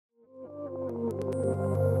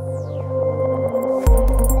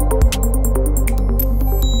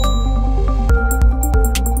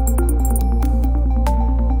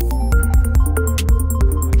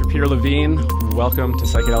welcome to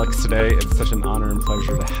Psychedelics today. It's such an honor and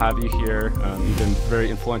pleasure to have you here. You've been very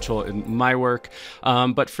influential in my work.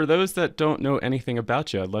 But for those that don't know anything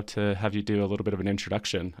about you, I'd love to have you do a little bit of an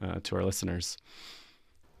introduction to our listeners.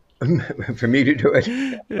 For me to do it?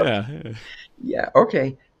 Yeah. Yeah,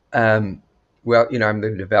 okay. Well, I'm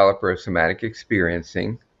the developer of Somatic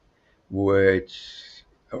Experiencing, which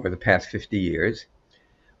over the past 50 years,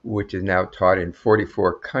 which is now taught in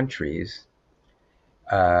 44 countries,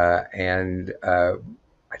 and I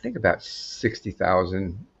think about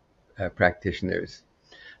 60,000 practitioners.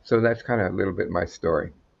 So that's kind of a little bit my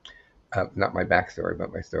story. Not my backstory,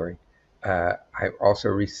 but my story. I also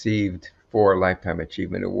received 4 Lifetime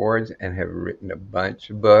Achievement Awards and have written a bunch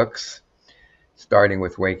of books, starting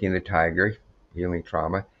with Waking the Tiger, Healing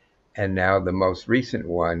Trauma, and now the most recent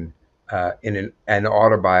one, in an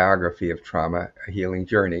Autobiography of Trauma, A Healing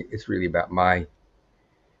Journey. It's really about my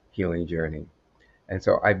healing journey. And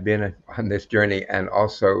so I've been on this journey and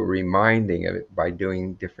also reminding of it by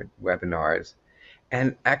doing different webinars.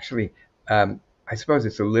 And actually, I suppose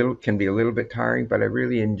can be a little bit tiring, but I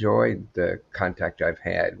really enjoyed the contact I've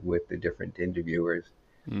had with the different interviewers.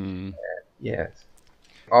 Mm. Yes.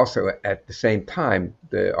 Also, at the same time,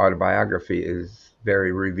 the autobiography is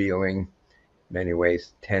very revealing, in many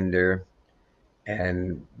ways tender,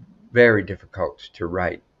 and very difficult to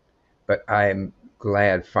write. But I'm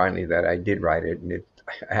glad finally that I did write it. And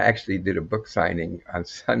I actually did a book signing on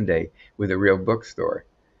Sunday with a real bookstore.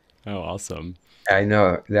 Oh, awesome. I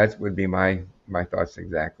know that would be my thoughts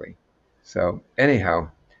exactly. So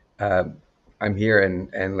anyhow, I'm here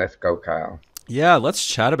and let's go, Kyle. Yeah, let's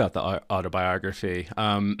chat about the autobiography.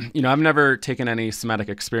 I've never taken any somatic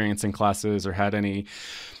experiencing classes or had any,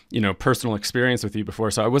 personal experience with you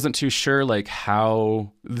before. So I wasn't too sure like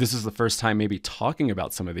how this is the first time maybe talking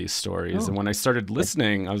about some of these stories. Oh. And when I started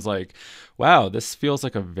listening, I was like, wow, this feels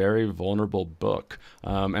like a very vulnerable book.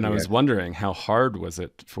 And I was wondering, how hard was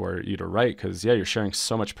it for you to write? Because, you're sharing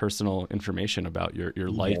so much personal information about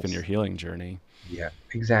your life and your healing journey. Yeah,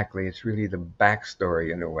 exactly. It's really the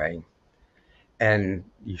backstory in a way. And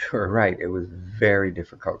you're right, it was very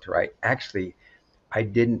difficult to write. Actually, I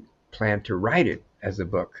didn't plan to write it as a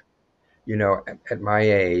book. At my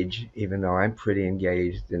age, even though I'm pretty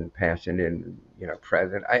engaged and passionate and,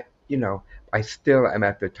 present, I still am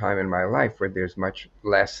at the time in my life where there's much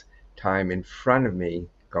less time in front of me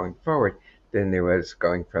going forward than there was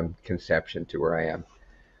going from conception to where I am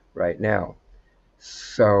right now.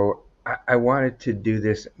 So I wanted to do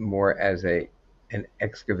this more as an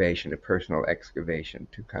excavation, a personal excavation,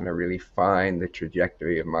 to kind of really find the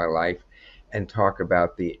trajectory of my life and talk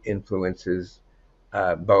about the influences,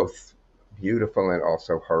 both beautiful and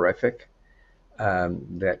also horrific,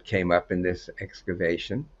 that came up in this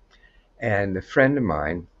excavation. And a friend of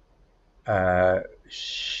mine,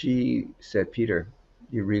 she said, Peter,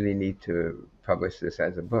 you really need to publish this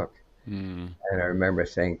as a book. Mm. And I remember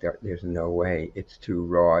saying that there's no way. It's too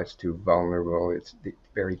raw. It's too vulnerable. It's the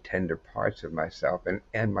very tender parts of myself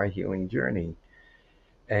and my healing journey.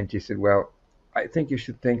 And she said, well, I think you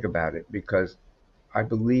should think about it because I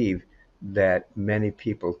believe that many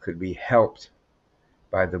people could be helped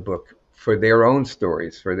by the book for their own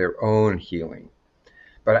stories, for their own healing.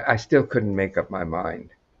 But I still couldn't make up my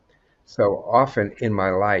mind. So often in my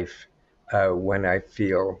life, when I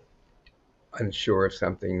feel unsure of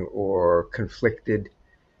something or conflicted,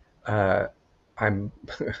 I'm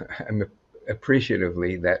I'm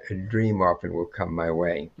appreciatively that a dream often will come my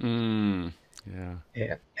way. Mm.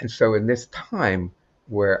 Yeah. And so in this time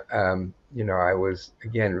where I was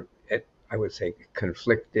again, I would say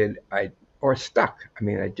conflicted, or stuck. I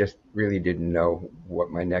mean, I just really didn't know what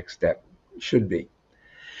my next step should be.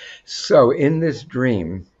 So in this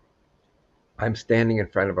dream, I'm standing in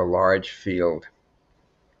front of a large field,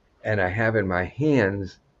 and I have in my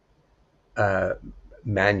hands a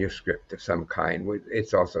manuscript of some kind.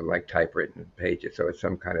 It's also like typewritten pages, so it's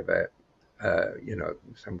some kind of a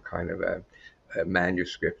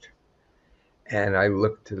manuscript. And I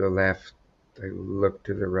look to the left, I look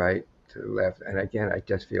to the right, to the left, and again, I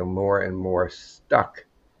just feel more and more stuck.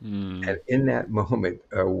 Mm. And in that moment,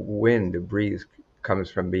 a breeze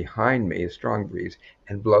comes from behind me, a strong breeze,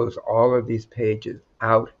 and blows all of these pages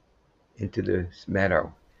out into this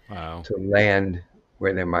meadow. Wow. To land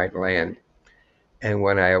where they might land. And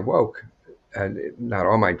when I awoke, and not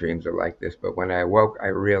all my dreams are like this, but when I awoke, I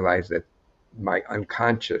realized that my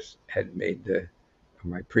unconscious had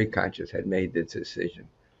my preconscious had made the decision.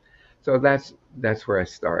 So that's where I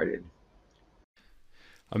started.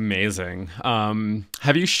 Amazing.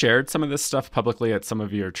 Have you shared some of this stuff publicly at some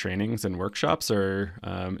of your trainings and workshops, or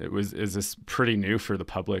is this pretty new for the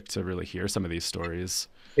public to really hear some of these stories?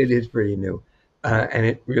 It is pretty new. And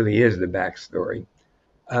it really is the backstory.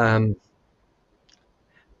 Um,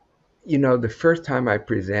 the first time I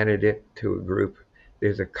presented it to a group,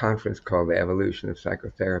 there's a conference called the Evolution of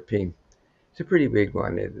Psychotherapy. It's a pretty big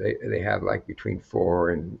one. They have like between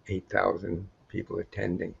 4,000 and 8,000 people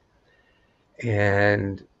attending.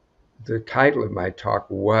 And the title of my talk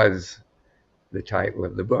was the title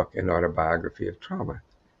of the book, An Autobiography of Trauma.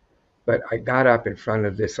 But I got up in front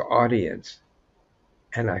of this audience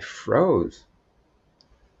and I froze.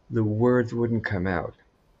 The words wouldn't come out.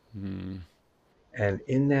 Mm. And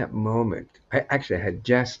in that moment, I actually had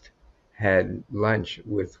just had lunch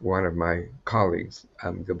with one of my colleagues,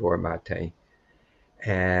 Gabor Mate,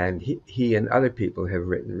 and he and other people have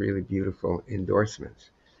written really beautiful endorsements.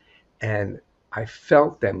 And I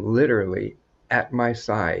felt them literally at my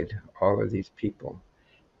side, all of these people,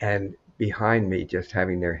 and behind me, just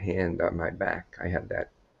having their hand on my back. I had that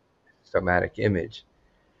somatic image.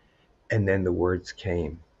 And then the words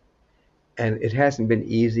came. And it hasn't been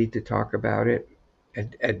easy to talk about it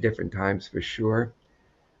at different times for sure,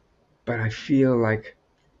 but I feel like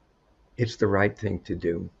it's the right thing to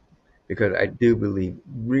do because I do believe,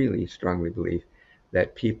 really strongly believe,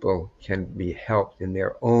 that people can be helped in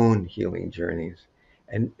their own healing journeys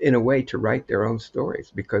and in a way to write their own stories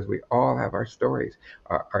because we all have our stories,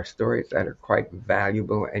 our stories that are quite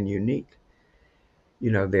valuable and unique.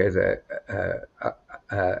 There's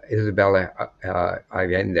Isabella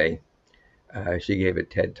Allende. She gave a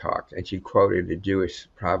TED talk and she quoted a Jewish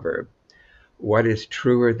proverb: "What is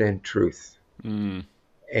truer than truth? Mm.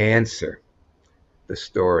 Answer the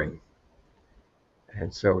story."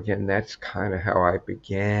 And so again, that's kind of how I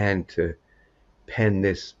began to pen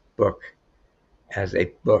this book as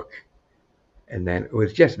a book. And then it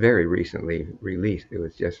was just very recently released. It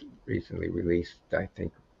was just recently released, I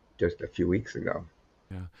think, just a few weeks ago.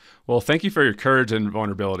 Yeah. Well, thank you for your courage and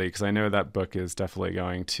vulnerability because I know that book is definitely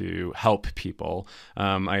going to help people.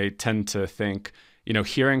 I tend to think,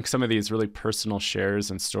 hearing some of these really personal shares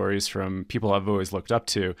and stories from people I've always looked up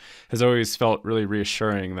to has always felt really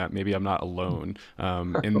reassuring that maybe I'm not alone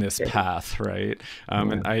in this Okay. path, right? Yeah.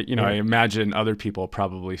 And I, I Yeah. imagine other people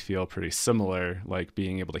probably feel pretty similar, like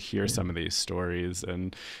being able to hear some of these stories,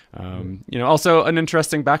 and also an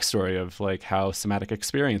interesting backstory of like how somatic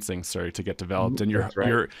experiencing started to get developed and your That's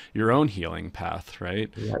right. your own healing path, right?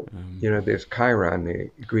 Right. Um, There's Chiron,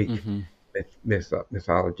 the Greek mm-hmm.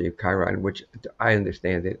 mythology of Chiron, which I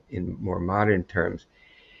understand it in more modern terms,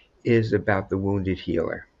 is about the wounded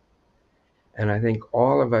healer. And I think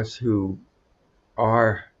all of us who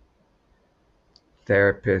are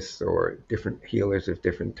therapists or different healers of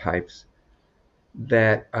different types,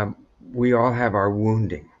 that we all have our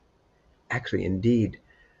wounding. Actually, indeed,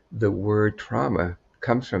 the word trauma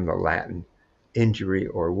comes from the Latin injury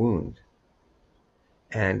or wound.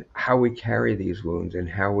 And how we carry these wounds and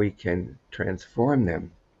how we can transform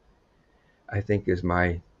them, I think, is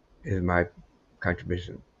my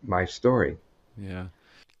contribution, my story. Yeah.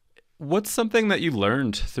 What's something that you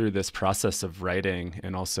learned through this process of writing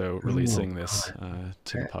and also Oh releasing this God,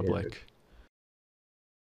 to the that is. public?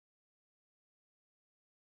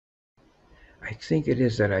 I think it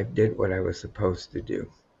is that I did what I was supposed to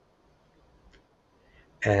do,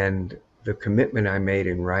 and the commitment I made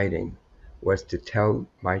in writing was to tell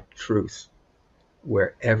my truth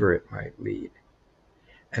wherever it might lead.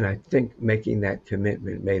 And I think making that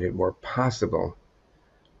commitment made it more possible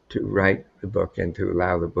to write the book and to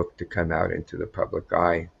allow the book to come out into the public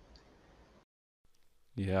eye.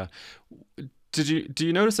 Yeah. Do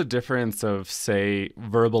you notice a difference of, say,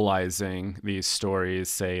 verbalizing these stories,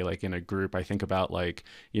 say like in a group? I think about like,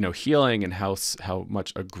 healing and how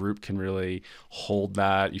much a group can really hold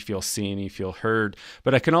that. You feel seen, you feel heard.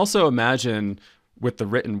 But I can also imagine with the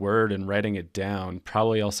written word and writing it down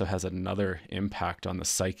probably also has another impact on the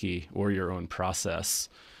psyche or your own process.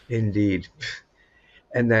 Indeed.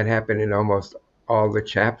 And that happened in almost all the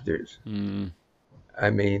chapters. Mm. I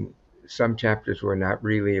mean, some chapters were not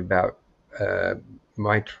really about uh,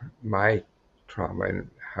 my trauma and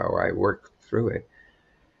how I worked through it,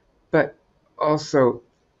 but also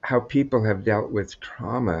how people have dealt with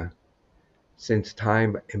trauma since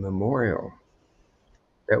time immemorial.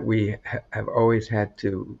 That we have always had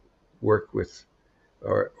to work with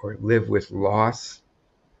or live with loss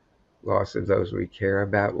of those we care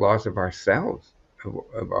about, loss of ourselves,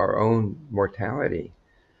 of our own mortality.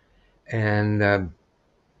 And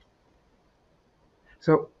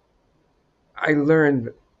so I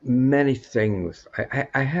learned many things.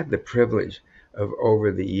 I had the privilege of,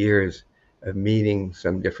 over the years, of meeting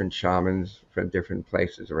some different shamans from different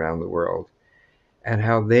places around the world and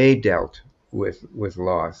how they dealt with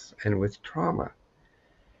loss and with trauma.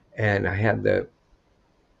 And I had the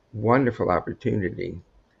wonderful opportunity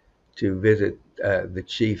to visit the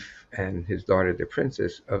chief and his daughter, the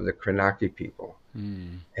princess of the Kranaki people.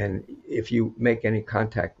 Mm. And if you make any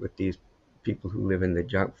contact with these people who live in the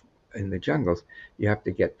jungles, you have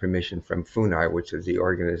to get permission from FUNAI, which is the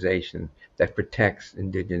organization that protects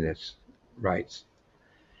indigenous rights.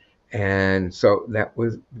 And so that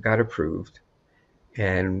was got approved,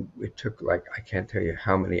 and it took, like, I can't tell you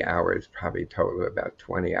how many hours, probably total about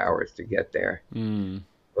 20 hours to get there. Mm.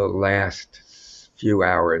 The last few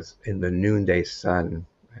hours in the noonday sun,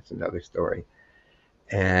 that's another story.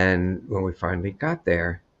 And when we finally got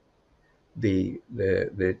there, the the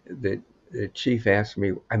the the chief asked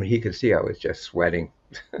me. I mean, he could see I was just sweating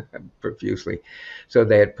profusely. So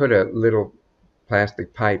they had put a little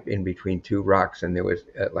plastic pipe in between two rocks, and there was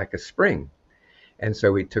like a spring. And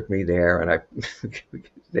so he took me there, and I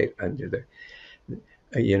stayed under the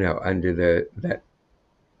that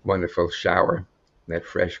wonderful shower, that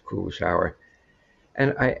fresh, cool shower.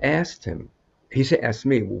 And I asked him. Asked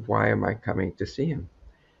me, why am I coming to see him?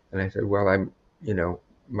 And I said, well,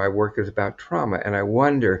 my work is about trauma, and I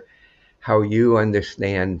wonder how you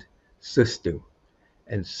understand susto.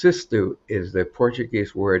 And susto is the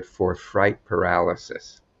Portuguese word for fright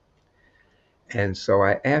paralysis. And so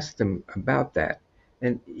I asked him about that,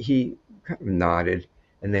 and he kind of nodded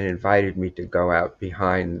and then invited me to go out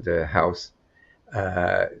behind the house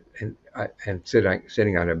uh, and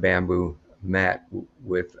sitting on a bamboo mat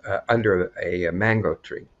with under a mango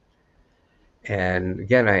tree. And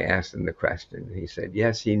again, I asked him the question. He said,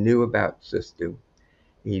 yes, he knew about Sistu.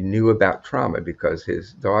 He knew about trauma because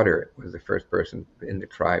his daughter was the first person in the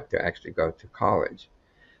tribe to actually go to college.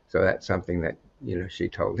 So that's something that, she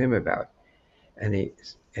told him about.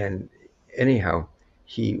 And anyhow,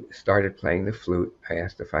 he started playing the flute. I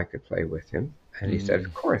asked if I could play with him. And he said, Mm.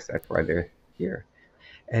 of course, that's why they're here.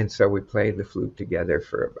 And so we played the flute together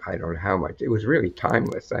for I don't know how much. It was really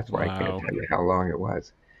timeless. That's why I can't Wow. tell you how long it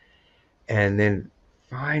was. And then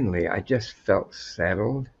finally, I just felt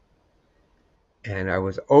settled, and I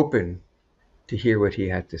was open to hear what he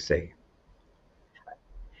had to say.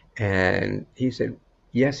 And he said,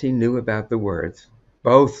 yes, he knew about the words,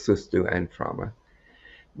 both sustu and trauma,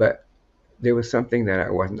 but there was something that I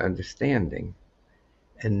wasn't understanding,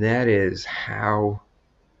 and that is how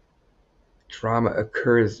trauma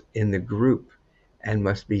occurs in the group and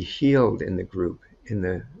must be healed in the group, in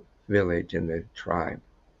the village, in the tribe.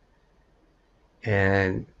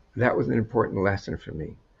 And that was an important lesson for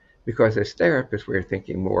me because as therapists, we're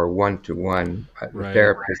thinking more one to one, the Right.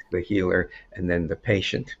 therapist, the healer, and then the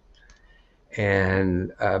patient.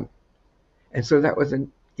 And and so that was,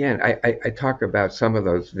 again, I talk about some of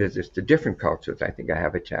those visits to different cultures. I think I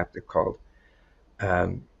have a chapter called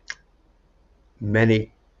um,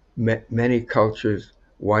 many, many cultures,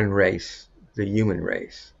 one race, the human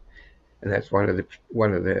race. And that's one of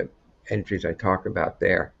the entries I talk about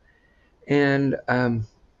there. And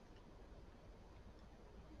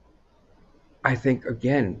I think,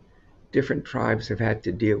 again, different tribes have had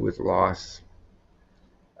to deal with loss.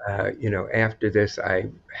 After this, I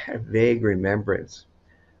had a vague remembrance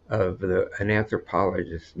of an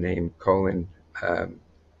anthropologist named Colin. No,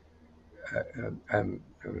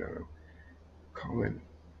 Colin.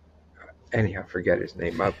 Anyhow, forget his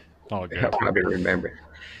name. All I'll good. probably remember.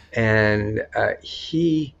 And uh,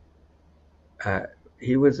 he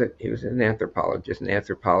was an anthropologist. And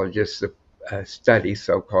anthropologists study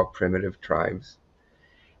so-called primitive tribes.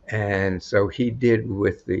 And so he did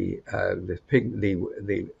with the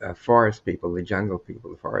forest people, the jungle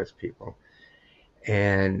people, the forest people.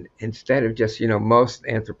 And instead of just, most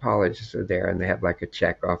anthropologists are there and they have like a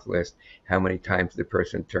check off list, how many times the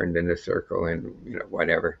person turned in a circle and,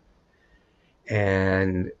 whatever.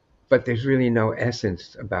 And, but there's really no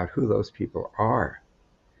essence about who those people are.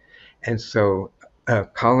 And so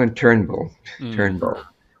Colin Mm. Turnbull,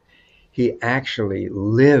 he actually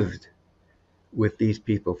lived with these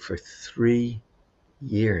people for 3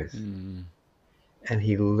 years. Mm. And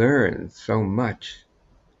he learned so much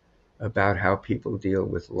about how people deal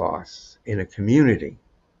with loss in a community.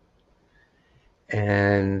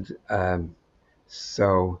 And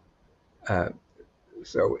so, uh,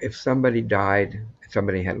 so if somebody died,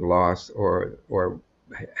 somebody had loss, or were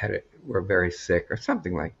very sick, or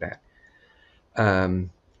something like that, um,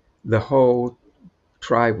 the whole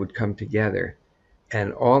tribe would come together,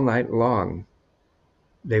 and all night long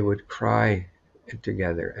they would cry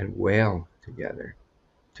together and wail together.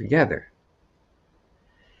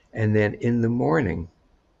 And then in the morning,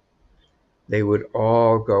 they would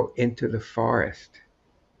all go into the forest,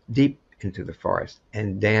 deep into the forest,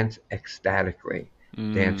 and dance ecstatically,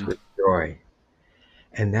 dance Mm. with joy.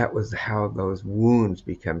 And that was how those wounds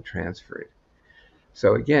become transferred.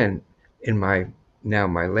 So again, in my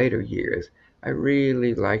later years, I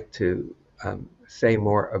really like to say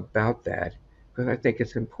more about that because I think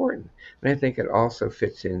it's important, and I think it also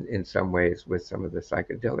fits in some ways with some of the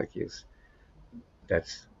psychedelic use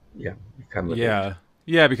that's become of it. Yeah.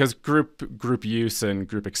 Yeah, because group use and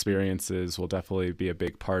group experiences will definitely be a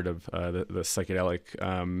big part of the psychedelic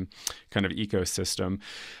kind of ecosystem.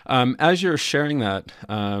 As you're sharing that,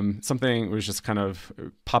 something was just kind of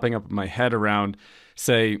popping up in my head around,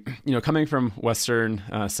 say, coming from Western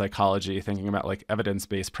psychology, thinking about like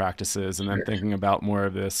evidence-based practices, and then Sure. thinking about more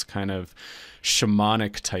of this kind of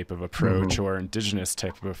shamanic type of approach Hmm. or indigenous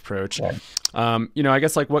type of approach. Right. I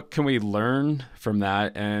guess like what can we learn from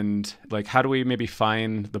that, and like how do we maybe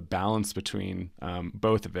find the balance between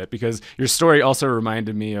both of it? Because your story also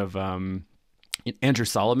reminded me of Andrew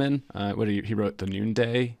Solomon. He wrote The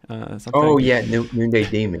Noonday Oh something. yeah, Noonday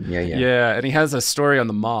Demon. Yeah, yeah. Yeah, and he has a story on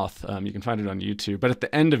the moth. You can find it on YouTube. But at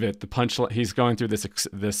the end of it, the punchline, he's going through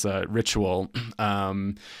this ritual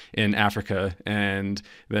in Africa, and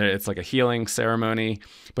it's like a healing ceremony.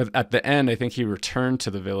 But at the end, I think he returned to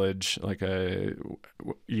the village like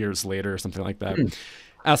years later or something like that,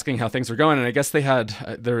 asking how things were going. And I guess they had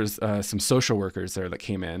there was some social workers there that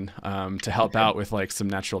came in to help Okay. out with like some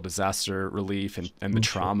natural disaster relief and the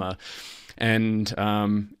Sure. trauma. And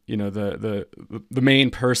the main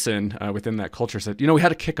person within that culture said, we had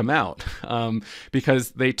to kick them out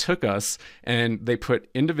because they took us and they put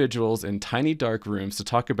individuals in tiny dark rooms to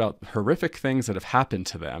talk about horrific things that have happened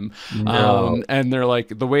to them. No. And they're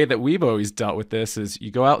like, the way that we've always dealt with this is you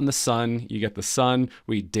go out in the sun, you get the sun,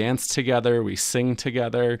 we dance together, we sing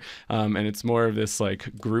together, and it's more of this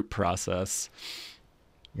like group process.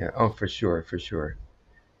 Yeah. Oh, for sure, for sure.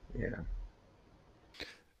 Yeah.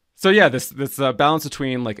 So yeah, this balance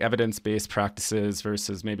between like evidence-based practices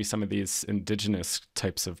versus maybe some of these indigenous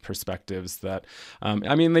types of perspectives that,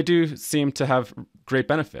 they do seem to have great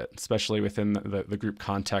benefit, especially within the group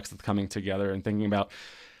context of coming together and thinking about,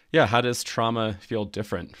 yeah, how does trauma feel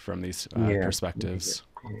different from these Yeah. Yeah. perspectives?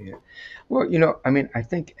 Yeah. Well, I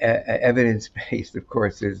think evidence-based, of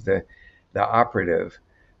course, is the operative.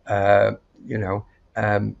 Uh, you know,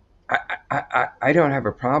 um, I don't have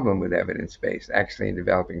a problem with evidence-based. Actually, in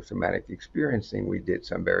developing somatic experiencing, we did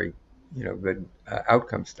some very, good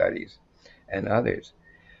outcome studies and others.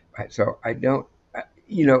 So I don't,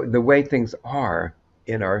 the way things are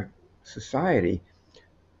in our society,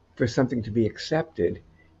 for something to be accepted,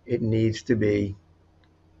 it needs to be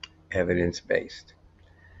evidence-based.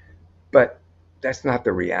 But that's not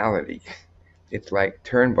the reality. It's like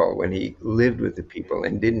Turnbull when he lived with the people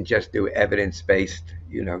and didn't just do evidence-based,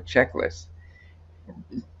 checklists.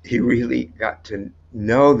 He really got to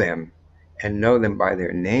know them and know them by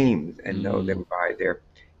their names and know Mm, them by their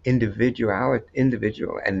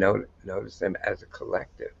individual and notice them as a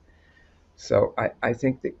collective. So I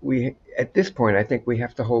think that at this point, I think we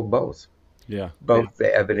have to hold both, yeah. both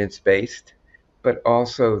the evidence-based, but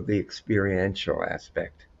also the experiential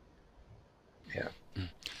aspect. Yeah.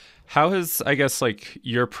 How has, I guess, like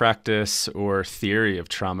your practice or theory of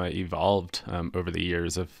trauma evolved over the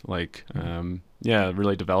years of like,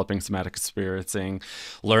 really developing somatic experiencing,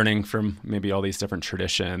 learning from maybe all these different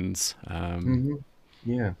traditions? Hmm.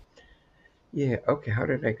 Yeah. Yeah. Okay. How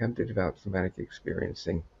did I come to develop somatic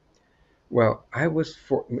experiencing? Well, I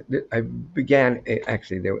began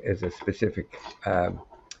actually there was a specific um,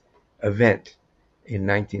 event in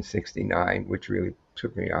 1969 which really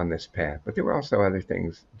took me on this path. But there were also other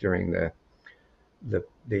things during the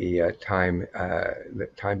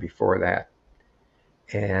time before that,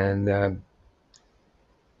 and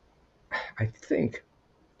I think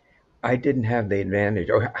I didn't have the advantage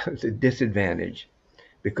or the disadvantage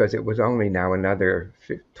because it was only now another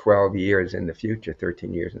 12 years in the future,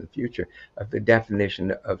 13 years in the future, of the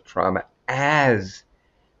definition of trauma as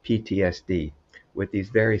PTSD with these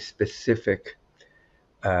very specific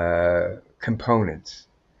components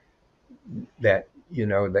that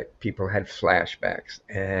people had flashbacks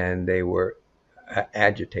and they were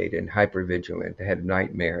agitated and hypervigilant. They had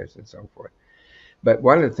nightmares and so forth. But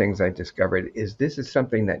one of the things I discovered is this is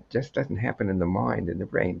something that just doesn't happen in the mind, in the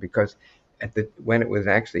brain, because when it was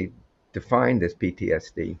actually defined as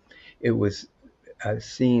PTSD, it was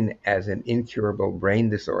seen as an incurable brain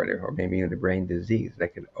disorder or maybe even a brain disease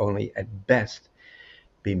that could only at best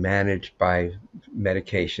be managed by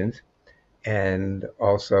medications and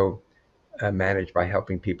also managed by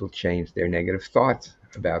helping people change their negative thoughts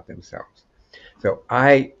about themselves. So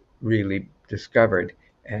I really discovered,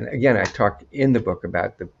 and again, I talk in the book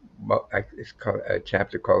about it's called a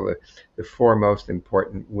chapter called the four most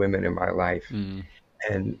important women in my life. Mm.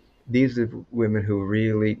 And these are women who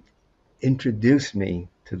really introduced me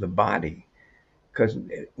to the body. Because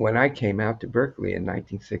when I came out to Berkeley in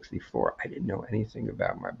 1964, I didn't know anything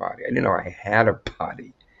about my body. I didn't know I had a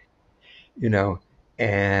body, you know.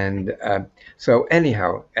 And so,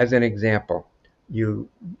 anyhow, as an example, you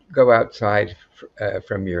go outside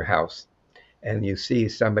from your house and you see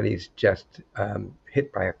somebody's just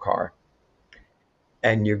hit by a car,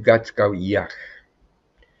 and your guts go yuck,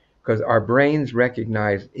 because our brains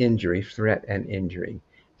recognize injury, threat, and injury,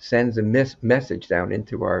 sends a message down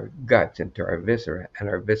into our guts, into our viscera, and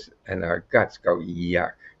our guts go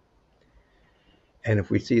yuck. And if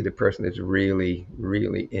we see the person is really,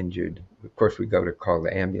 really injured, of course we go to call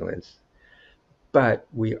the ambulance. But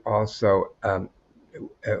we also uh,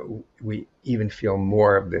 we even feel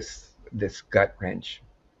more of this gut wrench.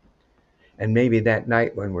 And maybe that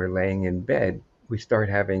night when we're laying in bed, we start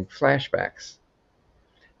having flashbacks.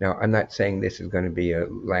 Now, I'm not saying this is going to be a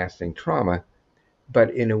lasting trauma,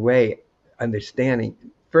 but in a way, understanding,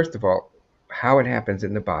 first of all, how it happens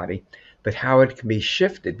in the body, but how it can be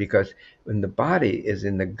shifted, because when the body is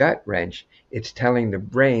in the gut wrench, it's telling the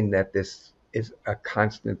brain that this is a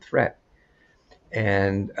constant threat.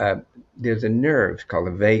 And there's a nerve called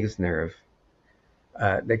the vagus nerve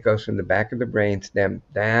that goes from the back of the brain stem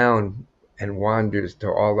down and wanders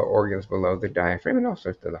to all the organs below the diaphragm and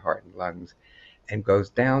also to the heart and lungs, and goes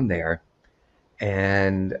down there.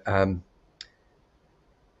 And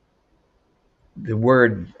the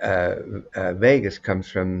word vagus comes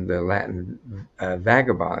from the Latin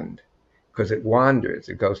vagabond, because it wanders.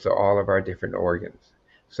 It goes to all of our different organs.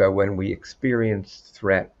 So when we experience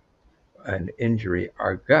threat and injury,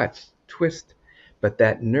 our guts twist, but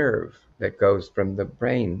that nerve that goes from the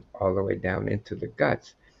brain all the way down into the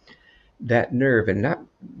guts, that nerve, and not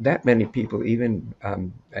that many people, even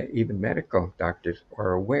medical doctors,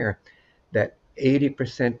 are aware that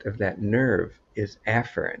 80% of that nerve is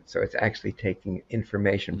afferent. So it's actually taking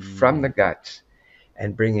information from the Mm. guts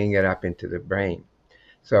and bringing it up into the brain.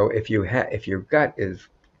 So if your gut is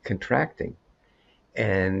contracting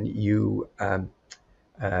and you uh,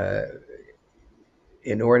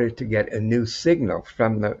 in order to get a new signal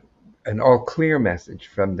from an all clear message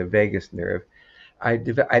from the vagus nerve. I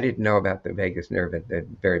didn't know about the vagus nerve at the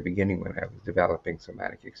very beginning when I was developing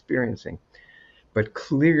somatic experiencing, but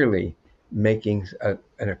clearly making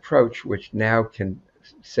an approach which now can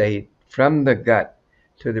say from the gut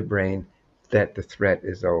to the brain that the threat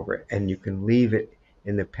is over and you can leave it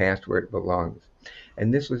in the past where it belongs.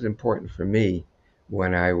 And this was important for me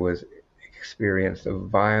when I was experienced a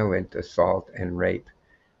violent assault and rape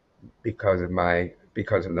because of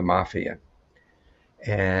the mafia,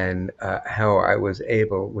 and how I was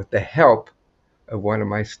able, with the help of one of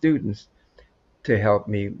my students, to help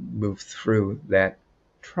me move through that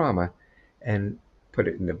trauma and put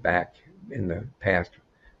it in the back, in the past,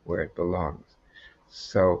 where it belongs.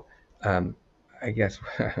 So, I guess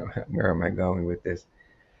where am I going with this?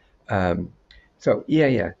 Um, so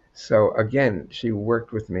yeah. So again, she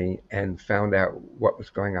worked with me and found out what was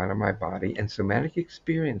going on in my body. And somatic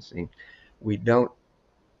experiencing, we don't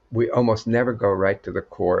we almost never go right to the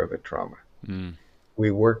core of a trauma. Mm.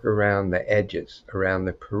 We work around the edges, around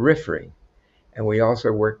the periphery, and we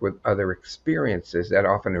also work with other experiences that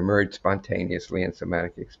often emerge spontaneously in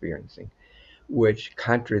somatic experiencing, which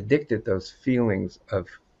contradicted those feelings of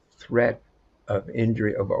threat, of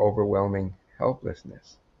injury, of overwhelming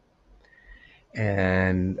helplessness.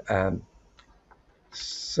 And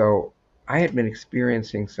so I had been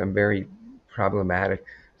experiencing some very problematic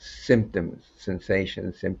symptoms,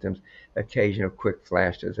 sensations, symptoms, occasional quick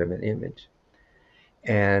flashes of an image.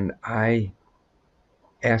 And I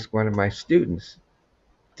asked one of my students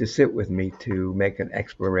to sit with me to make an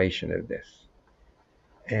exploration of this.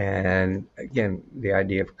 And again, the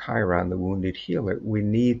idea of Chiron, the wounded healer, we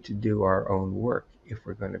need to do our own work if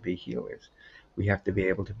we're going to be healers. We have to be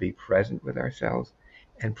able to be present with ourselves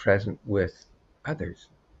and present with others.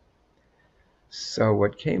 So,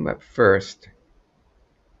 what came up first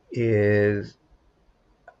is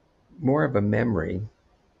more of a memory.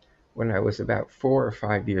 When I was about 4 or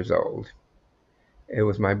 5 years old, it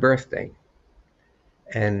was my birthday.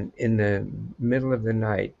 And in the middle of the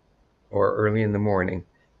night or early in the morning,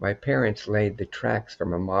 my parents laid the tracks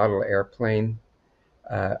from a model airplane,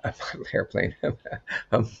 a model airplane,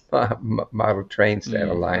 a model train set,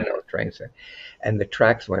 a Mm. Lionel train set. And the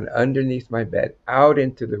tracks went underneath my bed, out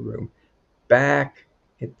into the room, back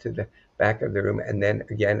into the back of the room, and then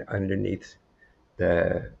again underneath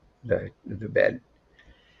the the bed.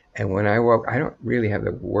 And when I woke, I don't really have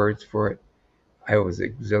the words for it. I was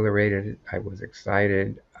exhilarated. I was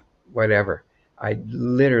excited. Whatever. I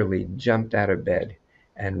literally jumped out of bed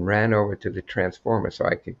and ran over to the transformer so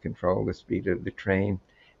I could control the speed of the train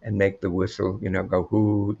and make the whistle, go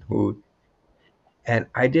hoot, hoot. And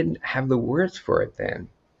I didn't have the words for it then.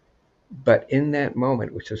 But in that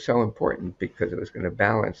moment, which was so important because it was going to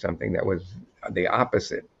balance something that was the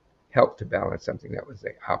opposite, help to balance something that was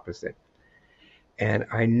the opposite. And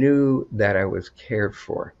I knew that I was cared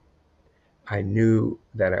for. I knew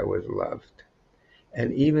that I was loved.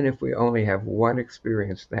 And even if we only have one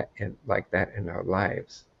experience like that in our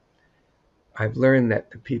lives, I've learned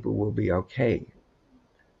that the people will be okay.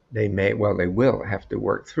 They will have to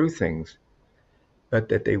work through things, but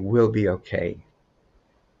that they will be okay.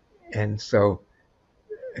 And so,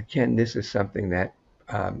 again, this is something that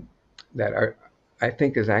um, I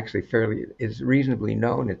think is actually is reasonably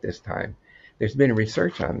known at this time. There's been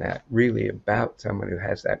research on that, really, about someone who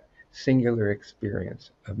has that singular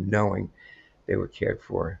experience of knowing they were cared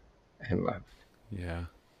for and loved. Yeah.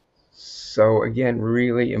 So again,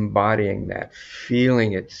 really embodying that,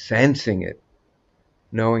 feeling it, sensing it,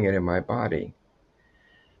 knowing it in my body,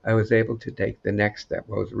 I was able to take the next step.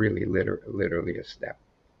 Well, it was really literally a step.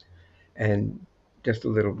 And just a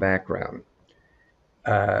little background.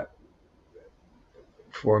 Uh,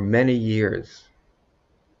 for many years,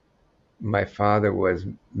 my father was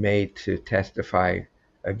made to testify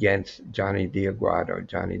against Johnny Diaguado,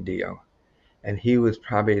 Johnny Dio. And he was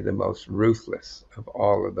probably the most ruthless of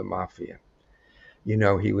all of the mafia.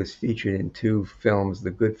 He was featured in two films,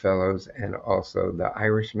 The Goodfellas and also The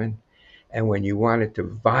Irishman. And when you wanted to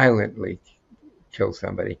violently kill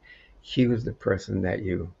somebody, he was the person that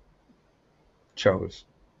you chose.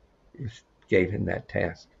 You gave him that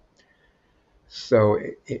task. So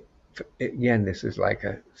again, this is like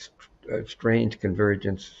a strange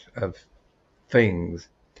convergence of things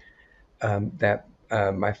that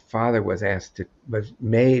my father was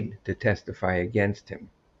made to testify against him.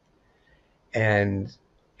 And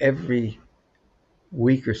every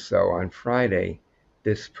week or so on Friday,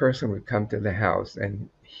 this person would come to the house, and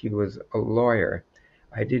he was a lawyer.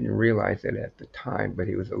 I didn't realize it at the time, but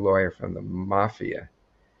he was a lawyer from the mafia,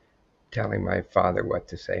 telling my father what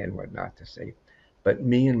to say and what not to say. But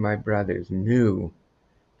me and my brothers knew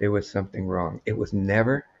there was something wrong. It was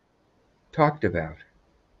never talked about.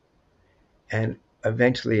 And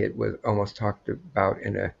eventually it was almost talked about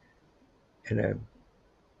in a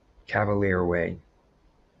cavalier way,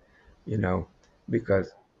 you know,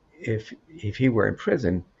 because if he were in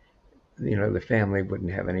prison, the family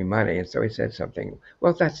wouldn't have any money. And so he said something,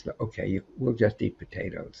 well, that's okay. We'll just eat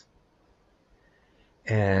potatoes.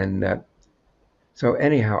 And so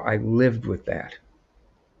anyhow, I lived with that.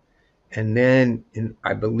 And then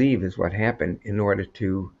I believe is what happened in order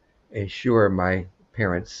to ensure my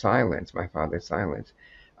parents' silence, my father's silence,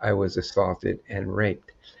 I was assaulted and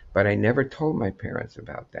raped. But I never told my parents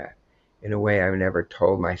about that. In a way, I never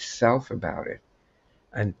told myself about it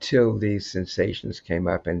until these sensations came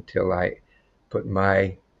up, until I put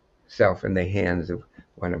myself in the hands of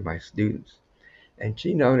one of my students. And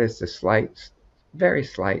she noticed a very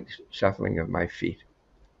slight shuffling of my feet.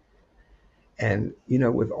 And,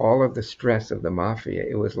 with all of the stress of the mafia,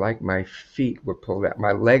 it was like my feet were pulled out,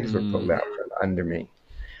 my legs were pulled Mm. out from under me.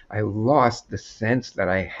 I lost the sense that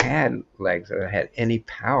I had legs, that I had any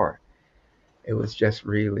power. It was just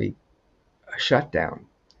really a shutdown.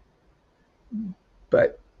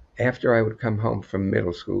 But after I would come home from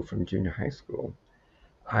middle school, from junior high school,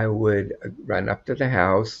 I would run up to the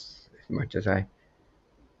house as much as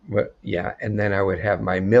well, yeah, and then I would have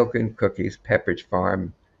my milk and cookies, Pepperidge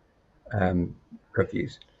Farm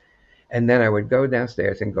cookies. And then I would go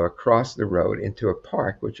downstairs and go across the road into a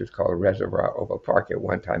park, which was called Reservoir Oval Park. At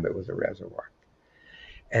one time, it was a reservoir.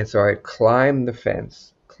 And so I'd climb the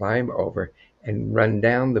fence, climb over, and run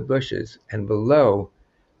down the bushes. And below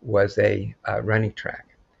was a running track.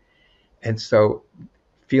 And so,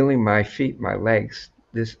 feeling my feet, my legs,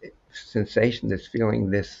 this sensation, this feeling,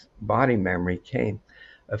 this body memory came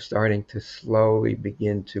of starting to slowly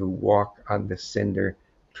begin to walk on the cinder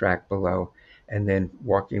track below, and then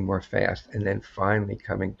walking more fast, and then finally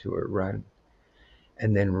coming to a run,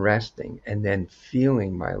 and then resting, and then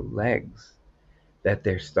feeling my legs, that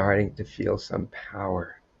they're starting to feel some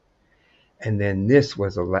power. And then this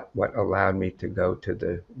was what allowed me to go to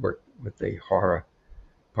the work with the horror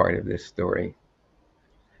part of this story,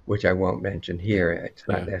 which I won't mention here. It's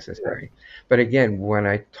not Yeah. necessary. But again, when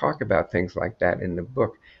I talk about things like that in the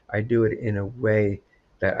book, I do it in a way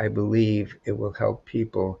that I believe it will help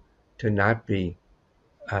people to not be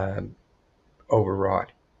um,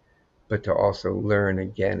 overwrought, but to also learn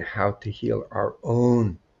again how to heal our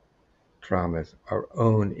own traumas, our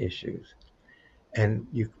own issues. And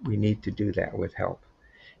we need to do that with help.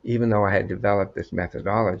 Even though I had developed this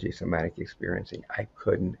methodology, somatic experiencing, I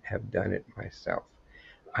couldn't have done it myself.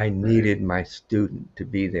 I Right. needed my student to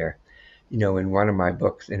be there. In one of my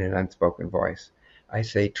books, In an Unspoken Voice, I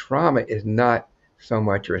say trauma is not so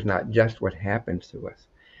much, or is not just what happens to us,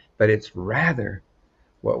 but it's rather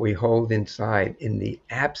what we hold inside in the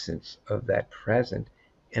absence of that present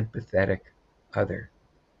empathetic other.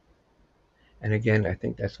 And again, I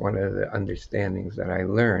think that's one of the understandings that I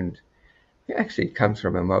learned. Actually, it comes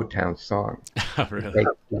from a Motown song. Oh, It really?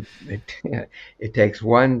 takes, it takes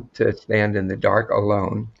one to stand in the dark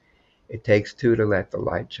alone. It takes two to let the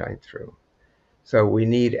light shine through. So we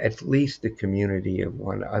need at least a community of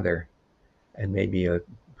one other, and maybe a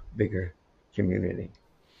bigger community.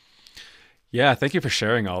 Yeah, thank you for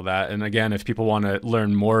sharing all that. And again, if people want to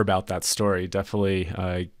learn more about that story,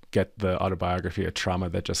 definitely get the Autobiography of Trauma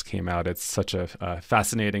that just came out. It's such a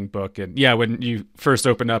fascinating book. And yeah, when you first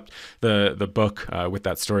opened up the book with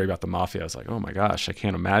that story about the mafia, I was like, oh my gosh, I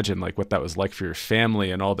can't imagine like what that was like for your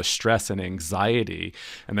family and all the stress and anxiety,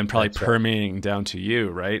 and then probably That's right. permeating down to you,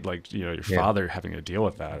 right? Like your Yeah. father having to deal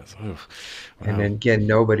with that. It's, oh, And wow. then again,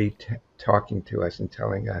 nobody talking to us and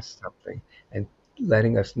telling us something and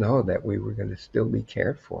letting us know that we were going to still be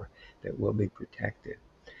cared for, that we'll be protected.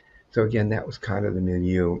 So again, that was kind of the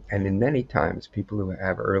milieu. And in many times, people who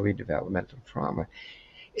have early developmental trauma,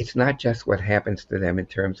 it's not just what happens to them in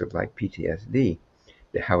terms of like PTSD,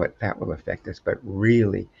 how that will affect us, but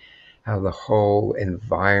really how the whole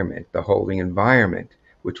environment, the holding environment,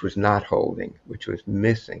 which was not holding, which was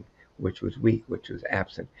missing, which was weak, which was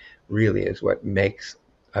absent, really is what makes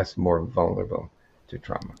us more vulnerable to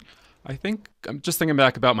trauma. I think I'm just thinking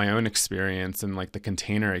back about my own experience and like the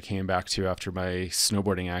container I came back to after my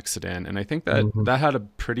snowboarding accident. And I think that Hmm. that had a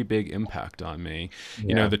pretty big impact on me.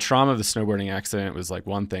 Yeah, The trauma of the snowboarding accident was like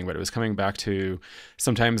one thing, but it was coming back to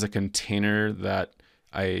sometimes a container that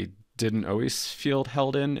I didn't always feel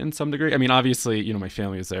held in some degree. I mean, obviously, my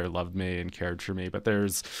family was there, loved me and cared for me, but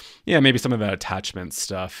there's, yeah, maybe some of that attachment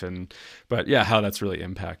stuff. But yeah, how that's really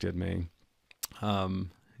impacted me.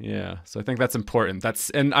 Yeah, so I think that's important.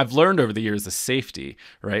 And I've learned over the years the safety,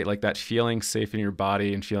 right? Like that feeling safe in your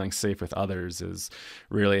body and feeling safe with others is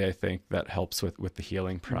really, I think, that helps with the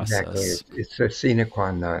healing exactly. process. It's a sine qua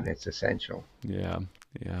non. It's essential. Yeah,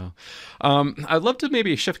 yeah. I'd love to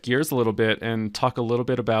maybe shift gears a little bit and talk a little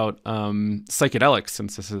bit about psychedelics,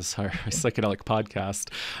 since this is our psychedelic podcast.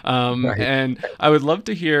 Right. And I would love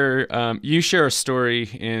to hear you share a story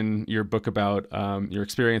in your book about your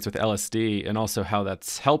experience with LSD and also how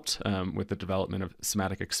that's helped with the development of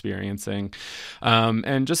somatic experiencing.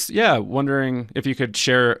 And just, yeah, wondering if you could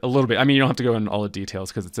share a little bit. I mean, you don't have to go into all the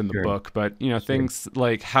details because it's in the Sure. book, but, Sure. things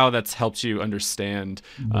like how that's helped you understand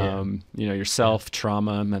Yeah. Yeah. yourself,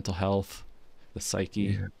 trauma, mental health, the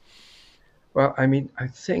psyche. Yeah. Well, I mean, I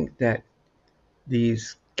think that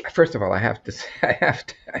these. First of all, I have to. I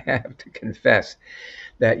have to confess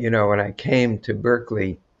that when I came to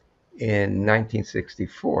Berkeley in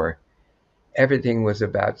 1964, everything was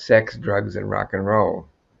about sex, drugs, and rock and roll.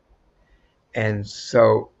 And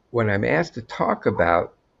so when I'm asked to talk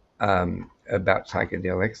about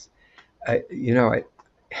psychedelics, I, you know, I,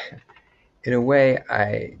 in a way,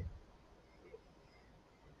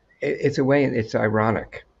 it's a way, it's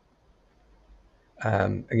ironic.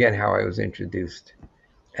 Again, how I was introduced,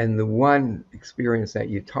 and the one experience that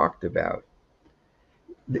you talked about,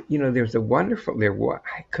 there's a wonderful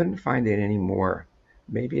I couldn't find it anymore.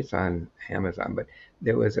 Maybe it's on Amazon, but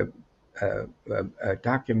there was a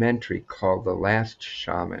documentary called The Last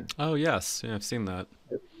Shaman. Oh yes, yeah, I've seen that.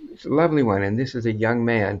 It's a lovely one, and this is a young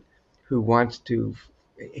man who wants to.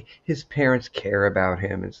 His parents care about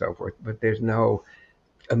him and so forth, but there's no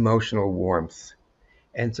emotional warmth,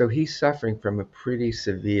 and so he's suffering from a pretty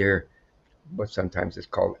severe, what sometimes is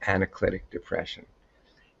called anaclitic depression.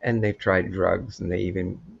 And they've tried drugs, and I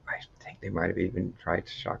think they might have even tried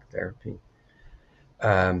shock therapy.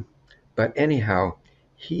 Um, but anyhow,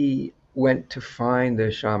 he went to find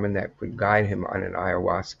the shaman that would guide him on an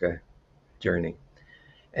ayahuasca journey.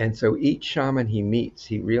 And so each shaman he meets,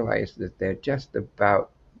 he realizes that they're just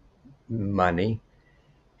about money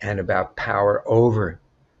and about power over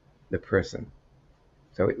the person.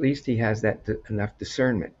 So at least he has that enough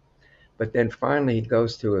discernment. But then finally he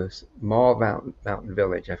goes to a small mountain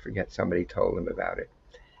village. I forget, somebody told him about it.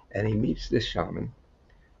 And he meets this shaman,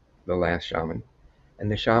 the last shaman,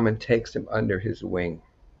 and the shaman takes him under his wing.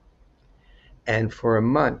 And for a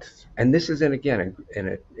month, and this is in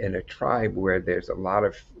a tribe where there's a lot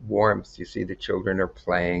of warmth. You see the children are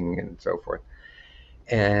playing and so forth.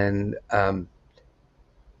 And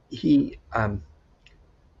he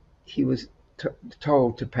he was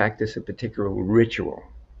told to practice a particular ritual.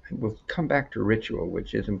 we'll come back to ritual,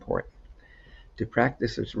 which is important, to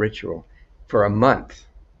practice this ritual for a month.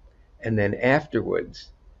 And then afterwards,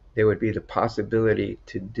 there would be the possibility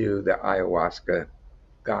to do the ayahuasca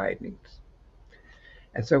guidings.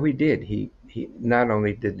 And so he did. He not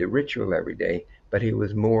only did the ritual every day, but he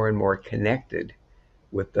was more and more connected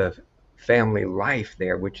with the family life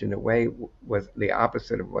there, which in a way was the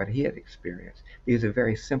opposite of what he had experienced. These are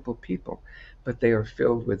very simple people, but they are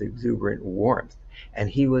filled with exuberant warmth. And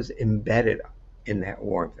he was embedded in that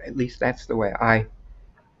warmth. At least that's the way I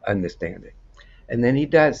understand it. And then he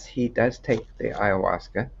does take the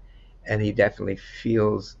ayahuasca, and he definitely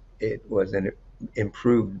feels it was an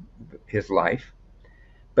improved his life,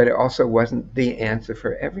 but it also wasn't the answer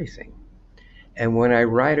for everything. And when I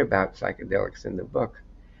write about psychedelics in the book,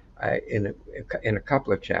 in a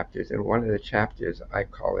couple of chapters, in one of the chapters, I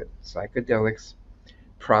call it Psychedelics,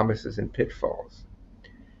 Promises and Pitfalls.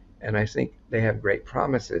 And I think they have great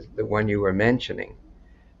promises. The one you were mentioning,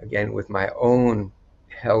 again, with my own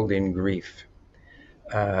held in grief.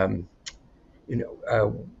 Um, you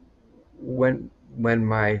know, when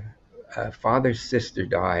my father's sister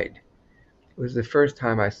died, it was the first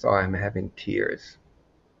time I saw him having tears.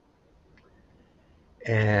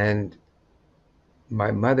 And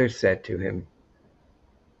my mother said to him,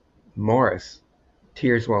 Morris,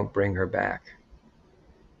 tears won't bring her back.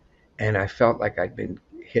 And I felt like I'd been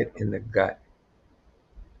hit in the gut.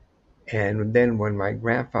 And then when my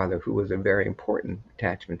grandfather, who was a very important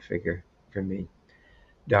attachment figure for me,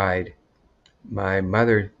 died, my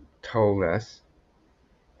mother told us,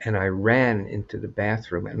 and I ran into the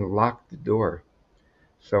bathroom and locked the door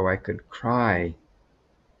so I could cry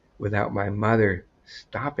without my mother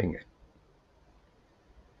stopping it.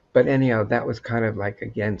 But anyhow, that was kind of like,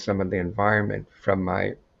 again, some of the environment from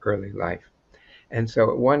my early life. And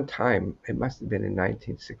so at one time, it must have been in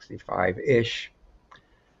 1965-ish,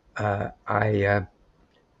 uh, I, uh,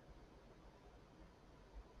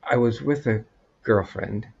 I was with a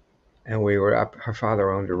girlfriend, and we were up, her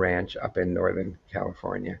father owned a ranch up in Northern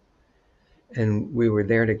California. And we were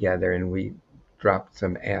there together, and we dropped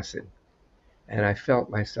some acid. And I felt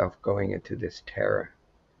myself going into this terror.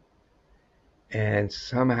 And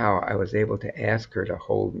somehow I was able to ask her to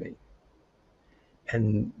hold me.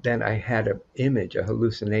 And then I had an image, a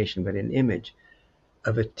hallucination, but an image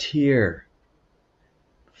of a tear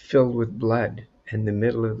filled with blood. And the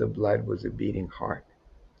middle of the blood was a beating heart.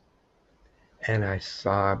 And I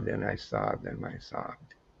sobbed and I sobbed and I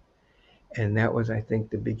sobbed. And that was, I think,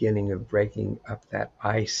 the beginning of breaking up that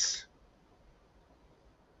ice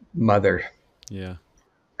mother Yeah.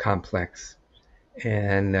 complex.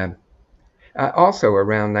 And also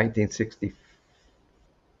around 1964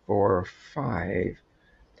 or 5,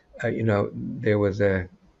 there was a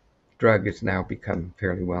drug that's now become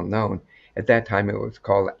fairly well known. At that time, it was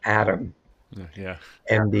called Atom, Yeah.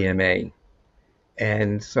 MDMA.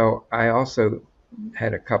 And so I also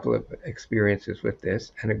had a couple of experiences with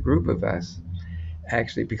this, and a group of us,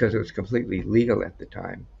 actually, because it was completely legal at the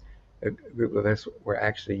time, a group of us were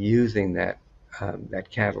actually using that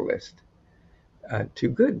catalyst to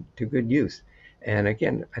good use. And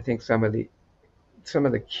again, I think some of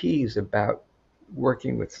the keys about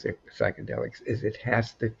working with psychedelics is it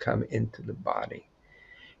has to come into the body.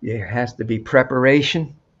 There has to be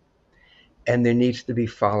preparation, and there needs to be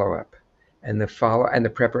follow up. And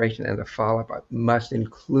the preparation and the follow up must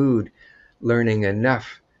include learning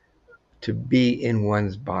enough to be in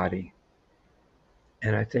one's body.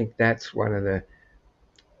 And I think that's one of the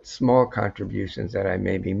small contributions that I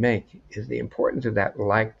maybe make, is the importance of that,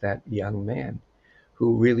 like that young man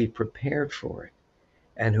who really prepared for it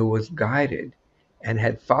and who was guided and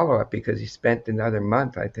had follow up, because he spent another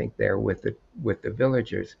month, I think, there with the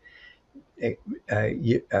villagers,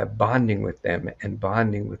 bonding with them and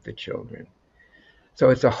bonding with the children. So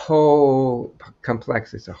it's a whole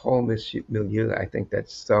complex, it's a whole milieu. I think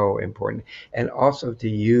that's so important, and also to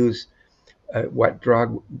use what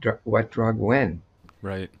drug when.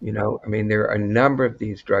 Right. I mean, there are a number of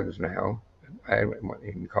these drugs now. I don't want to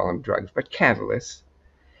even call them drugs, but catalysts,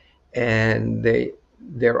 and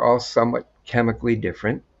they're all somewhat chemically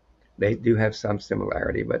different. They do have some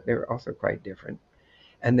similarity, but they're also quite different,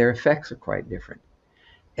 and their effects are quite different.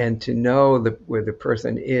 And to know where the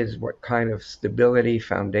person is, what kind of stability,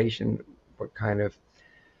 foundation, what kind of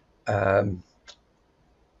um,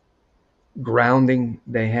 grounding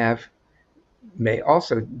they have, may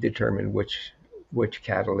also determine which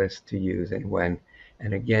catalyst to use and when.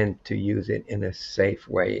 And again, to use it in a safe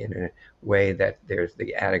way, in a way that there's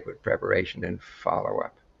the adequate preparation and follow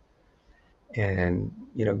up. And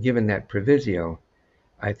given that proviso,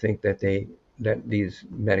 I think that these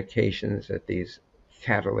medications, that these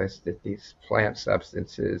catalysts, that these plant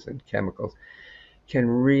substances and chemicals can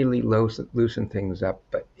really loosen things up,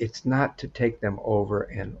 but it's not to take them over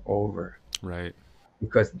and over, Right.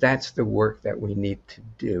 because that's the work that we need to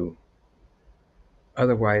do.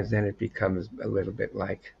 Otherwise, then it becomes a little bit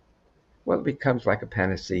like, well, it becomes like a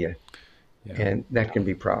panacea, Yeah. and that can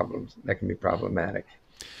be problems. That can be problematic.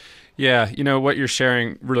 Yeah, what you're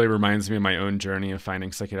sharing really reminds me of my own journey of finding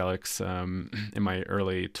psychedelics in my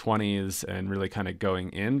early 20s and really kind of going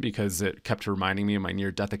in, because it kept reminding me of my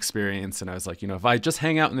near-death experience. And I was like, if I just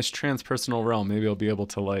hang out in this transpersonal realm, maybe I'll be able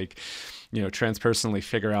to transpersonally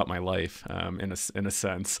figure out my life in a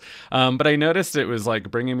sense. But I noticed it was like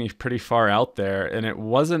bringing me pretty far out there. And it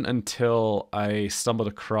wasn't until I stumbled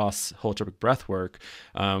across holotropic breath work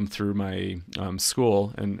through my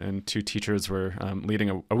school, and two teachers were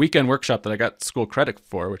leading a weekend workshop that I got school credit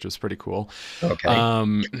for, which was pretty cool. Okay.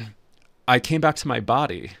 Um, I came back to my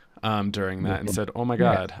body during that and Mhm. said, "Oh my Yeah.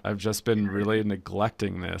 God, I've just been really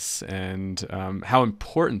neglecting this, and how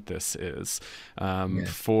important this is Yeah.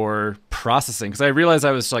 for processing." Because I realized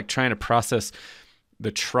I was like trying to process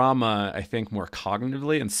the trauma, I think, more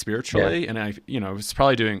cognitively and Yeah. spiritually, and I was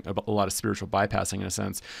probably doing a lot of spiritual bypassing in a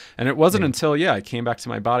sense. And it wasn't Yeah. until I came back to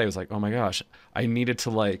my body, I was like, "Oh my gosh, I needed to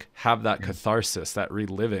like have that Yeah. catharsis, that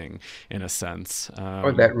reliving, in a sense,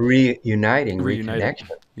 Or that reuniting, reuniting." reconnection.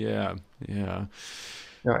 Yeah, yeah.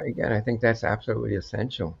 No, again, I think that's absolutely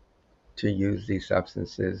essential to use these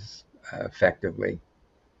substances effectively.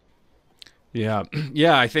 Yeah,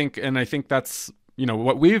 yeah, I think that's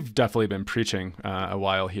what we've definitely been preaching a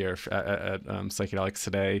while here at Psychedelics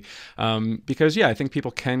Today, because I think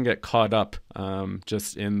people can get caught up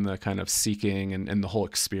just in the kind of seeking and the whole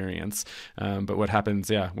experience. But what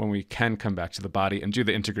happens, when we can come back to the body and do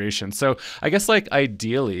the integration? So I guess like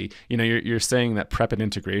ideally, you're saying that prep and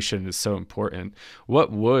integration is so important.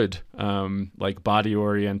 What would like body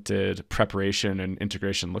oriented preparation and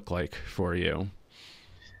integration look like for you?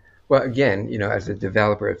 Well, again, as a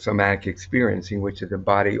developer of somatic experiencing, which is a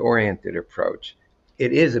body-oriented approach,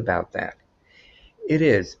 it is about that. It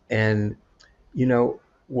is. And, you know,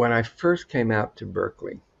 when I first came out to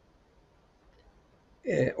Berkeley,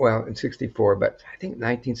 well, in 64, but I think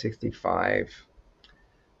 1965,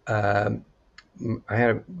 um, I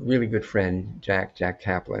had a really good friend, Jack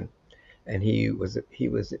Kaplan, and he was a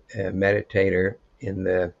meditator in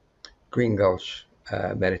the Green Gulch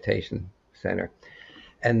Meditation Center.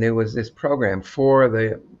 And there was this program for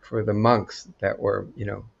the monks that were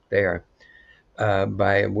there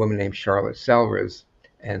by a woman named Charlotte Selvers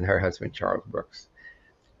and her husband Charles Brooks.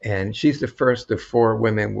 And she's the first of four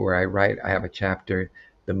women where I have a chapter,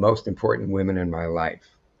 the most important women in my life,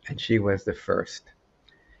 and she was the first.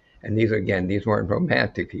 And these weren't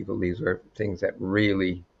romantic people; these were things that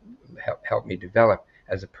really helped me develop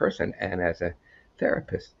as a person and as a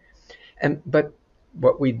therapist. But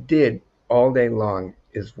what we did all day long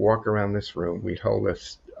is walk around this room. We'd hold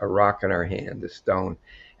a rock in our hand, a stone,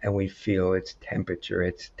 and we'd feel its temperature,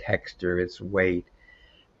 its texture, its weight.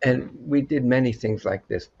 And we did many things like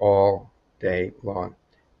this all day long.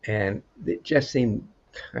 And it just seemed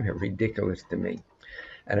kind of ridiculous to me.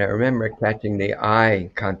 And I remember catching the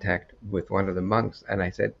eye contact with one of the monks, and I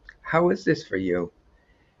said, "How is this for you?"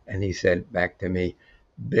 And he said back to me,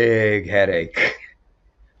 "Big headache."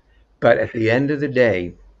 But at the end of the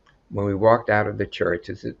day, when we walked out of the church,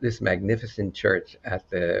 it's this magnificent church at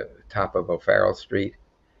the top of O'Farrell Street.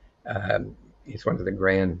 It's one of the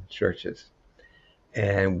grand churches.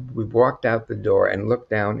 And we walked out the door and looked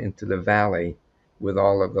down into the valley with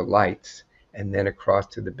all of the lights and then across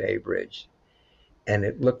to the Bay Bridge. And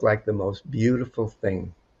it looked like the most beautiful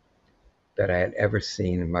thing that I had ever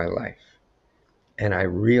seen in my life. And I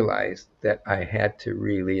realized that I had to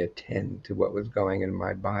really attend to what was going in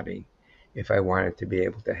my body if I wanted to be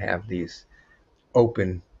able to have these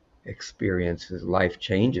open experiences, life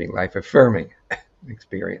changing, life affirming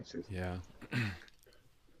experiences. Yeah.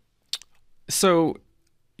 So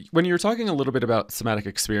when you were talking a little bit about somatic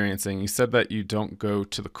experiencing, you said that you don't go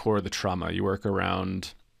to the core of the trauma. You work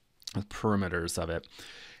around the perimeters of it.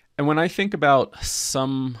 And when I think about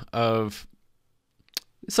some of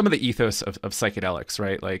the ethos of psychedelics,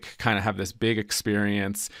 right? Like kind of have this big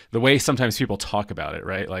experience, the way sometimes people talk about it,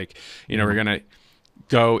 right? Like, we're going to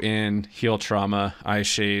go in, heal trauma, eye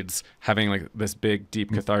shades, having like this big,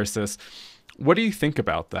 deep catharsis. What do you think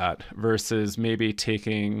about that versus maybe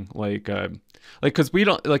taking because we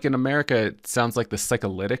don't, like in America, it sounds like the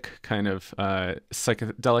psycholytic kind of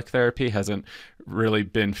psychedelic therapy hasn't really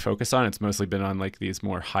been focused on. It's mostly been on like these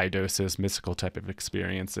more high doses, mystical type of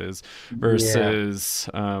experiences Yeah. versus,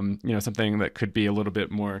 something that could be a little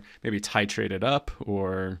bit more maybe titrated up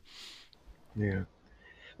or. Yeah.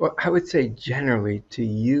 Well, I would say generally to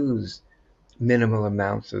use minimal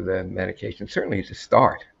amounts of the medication, certainly to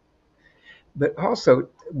start. But also,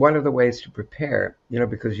 one of the ways to prepare,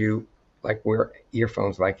 because you like wear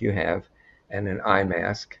earphones like you have, and an eye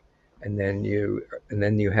mask, and then you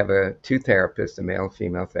have two therapists, a male,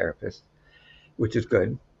 female therapist, which is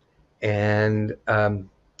good, and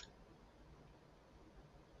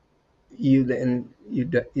you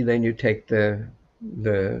take the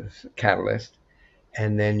catalyst,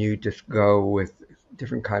 and then you just go with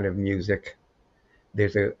different kind of music.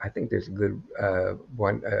 I think there's a good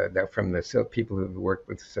one that from the people who've worked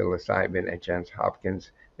with psilocybin at Johns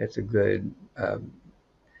Hopkins. It's a good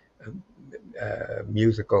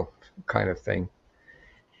musical kind of thing.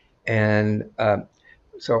 And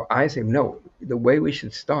so I say, no, the way we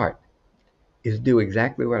should start is do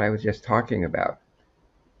exactly what I was just talking about,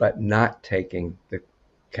 but not taking the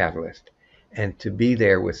catalyst, and to be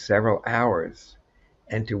there with several hours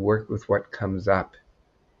and to work with what comes up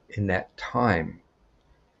in that time.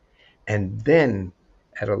 And then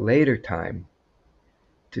at a later time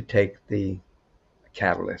to take the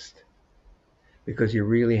catalyst, because you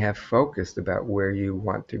really have focused about where you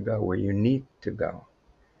want to go, where you need to go.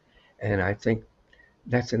 And I think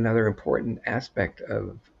that's another important aspect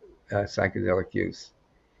of psychedelic use,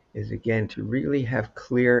 is again to really have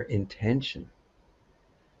clear intention.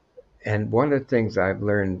 And one of the things I've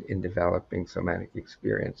learned in developing somatic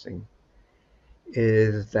experiencing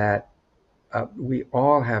is that we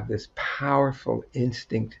all have this powerful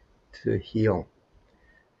instinct to heal,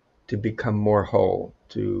 to become more whole,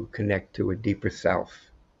 to connect to a deeper self.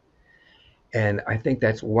 And I think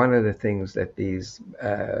that's one of the things that these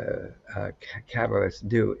catalysts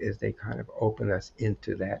do, is they kind of open us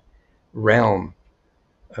into that realm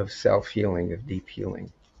of self-healing, of deep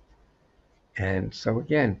healing. And so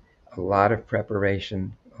again, a lot of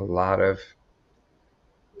preparation, a lot of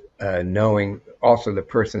knowing also the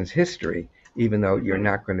person's history, even though you're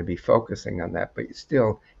not going to be focusing on that, but you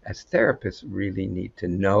still, as therapists, really need to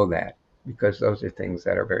know that, because those are things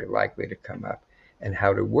that are very likely to come up, and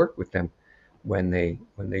how to work with them when they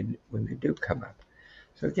do come up.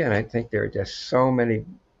 So again, I think there are just so many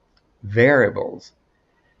variables,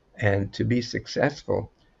 and to be successful,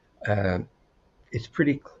 it's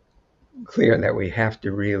pretty clear that we have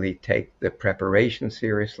to really take the preparation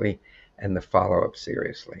seriously and the follow-up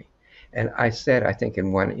seriously. And I said, I think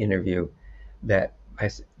in one interview, that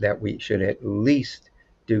we should at least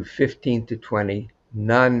do 15 to 20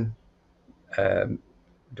 non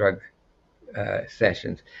drug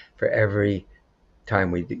sessions for every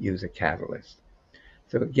time we use a catalyst.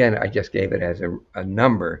 So again, I just gave it as a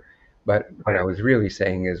number, but what I was really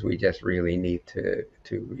saying is we just really need to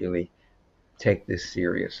really take this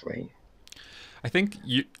seriously. I think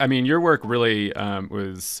your work really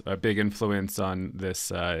was a big influence on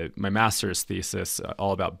this, my master's thesis,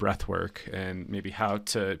 all about breath work and maybe how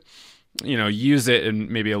to, use it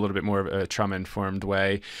in maybe a little bit more of a trauma-informed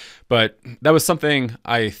way. But that was something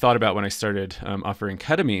I thought about when I started offering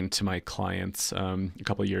ketamine to my clients a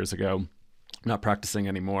couple of years ago. I'm not practicing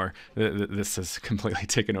anymore. This has completely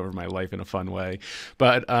taken over my life in a fun way.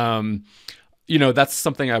 But that's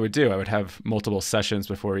something I would do. I would have multiple sessions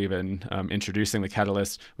before even introducing the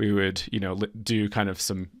catalyst. We would, do kind of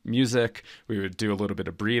some music. We would do a little bit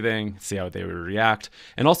of breathing, see how they would react,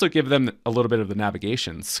 and also give them a little bit of the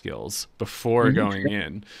navigation skills before going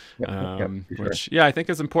in, which, I think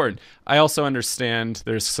is important. I also understand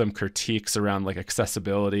there's some critiques around like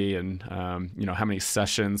accessibility and, how many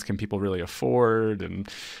sessions can people really afford and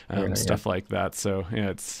stuff like that. So,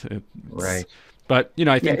 it's right. But,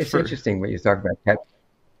 I think it's interesting when you talk about ketamine.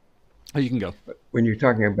 Oh, you can go. When you're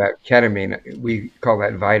talking about ketamine, we call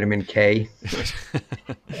that vitamin K.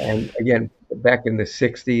 And again, back in the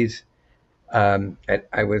 60s,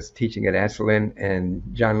 I was teaching at Esalen, and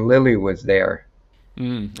John Lilly was there.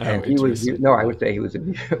 And he was, I would say he was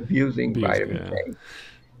abusing vitamin K.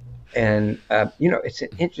 And, it's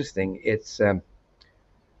interesting.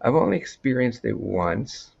 I've only experienced it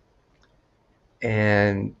once.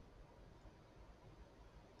 And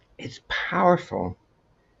it's powerful,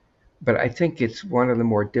 but I think it's one of the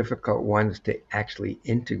more difficult ones to actually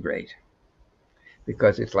integrate,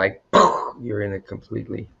 because it's like you're in a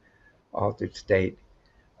completely altered state.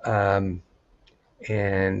 And,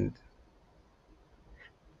 and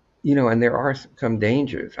there are some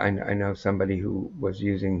dangers. I know somebody who was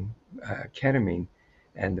using ketamine,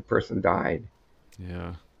 and the person died.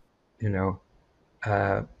 Yeah.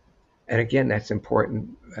 And again, that's important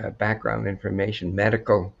background information,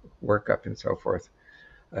 medical workup, and so forth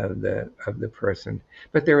of the person.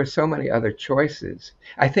 But there are so many other choices.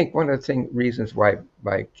 I think one of the reasons why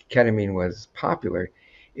ketamine was popular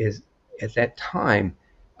is at that time,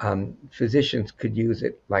 physicians could use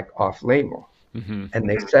it like off-label. Mm-hmm. And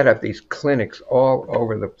they set up these clinics all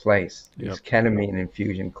over the place, these Yep. ketamine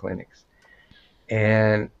infusion clinics.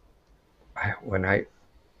 And when I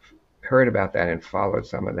heard about that and followed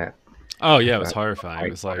some of that, Oh I yeah, it was thought, horrifying. oh It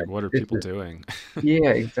my was like, God, what are this people is, doing? yeah,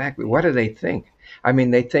 exactly. What do they think? I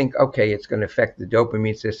mean, they think, okay, it's going to affect the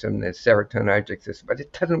dopamine system, the serotonergic system, but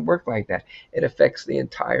it doesn't work like that. It affects the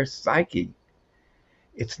entire psyche.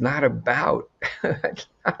 It's not about it's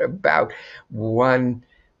not about one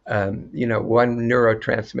one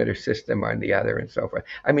neurotransmitter system on the other and so forth.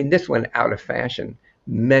 I mean, this went out of fashion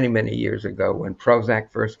many years ago when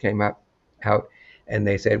Prozac first came out, and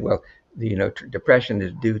they said, well, depression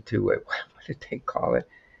is due to what did they call it?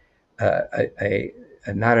 A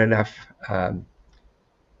not enough.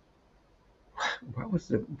 What was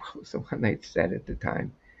the one they said at the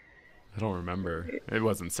time? I don't remember. It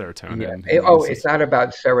wasn't Yeah. serotonin. It Oh, was it's just, not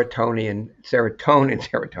about serotonin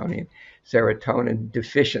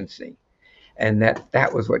deficiency, and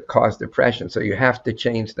that was what caused depression. So you have to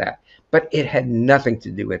change that. But it had nothing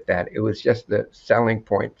to do with that. It was just the selling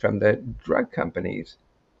point from the drug companies,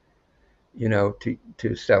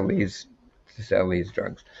 to sell these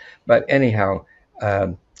drugs. But anyhow,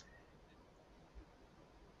 um,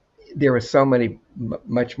 there are so many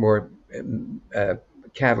much more uh,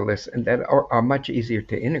 catalysts, and that are much easier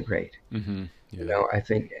to integrate. mm-hmm. Yeah. I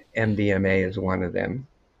think MDMA is one of them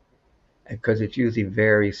because it's usually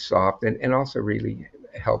very soft and also really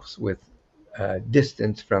helps with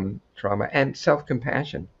distance from trauma and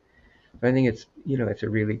self-compassion. I think it's a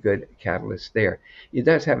really good catalyst there. It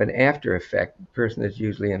does have an after effect. The person is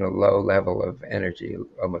usually in a low level of energy,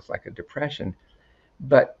 almost like a depression.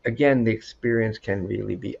 But again, the experience can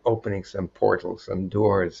really be opening some portals, some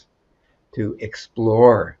doors to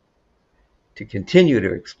explore, to continue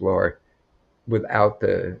to explore without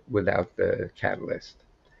the catalyst.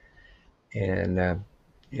 And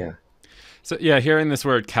yeah. So yeah, hearing this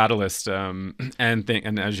word catalyst, and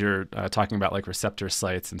as you're talking about like receptor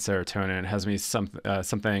sites and serotonin, it has me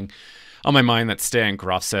something on my mind that Stan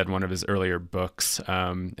Groff said in one of his earlier books,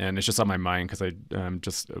 and it's just on my mind because I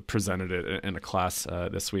just presented it in a class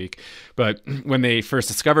this week. But when they first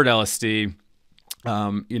discovered LSD,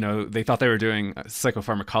 they thought they were doing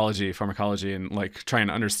pharmacology, and like trying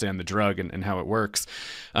to understand the drug and how it works.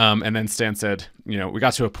 And then Stan said, we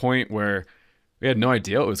got to a point where we had no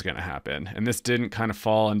idea what was going to happen. And this didn't kind of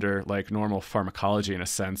fall under like normal pharmacology in a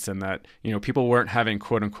sense, in that, people weren't having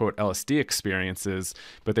quote unquote LSD experiences,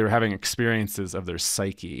 but they were having experiences of their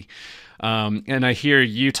psyche. And I hear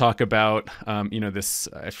you talk about, this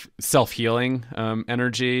self-healing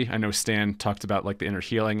energy. I know Stan talked about like the inner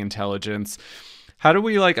healing intelligence. How do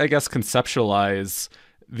we conceptualize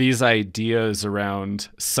these ideas around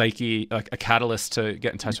psyche, like a catalyst to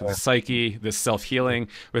get in touch with the psyche, this self-healing,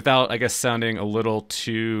 without, I guess, sounding a little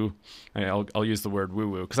too, I'll use the word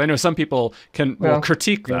woo-woo, because I know some people will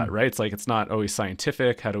critique that, right? It's like, it's not always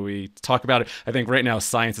scientific. How do we talk about it? I think right now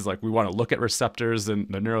science is like, we want to look at receptors and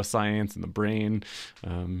the neuroscience and the brain.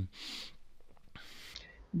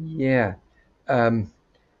 Yeah. Um,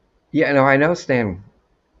 yeah, no, I know Stan,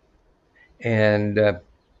 and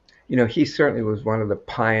he certainly was one of the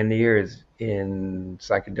pioneers in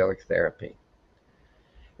psychedelic therapy.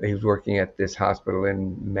 He was working at this hospital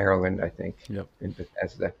in Maryland, I think, Yep. in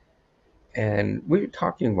Bethesda. And we were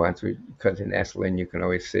talking once, because in Esalen you can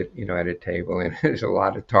always sit, at a table, and there's a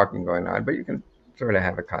lot of talking going on, but you can sort of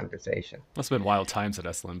have a conversation. Must have been wild times at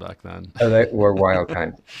Esalen back then. Oh, that were wild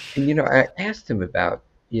times. And I asked him about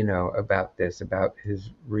this, about his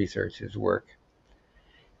research, his work,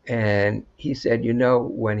 and he said,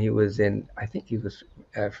 when he was I think he was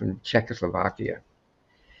from Czechoslovakia.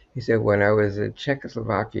 He said, when I was in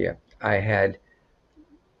Czechoslovakia, I had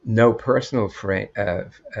no personal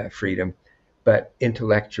freedom, but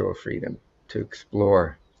intellectual freedom to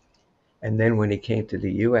explore. And then when he came to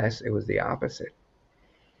the U.S., it was the opposite.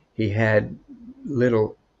 He had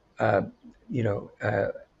little, uh, you know, uh,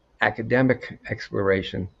 academic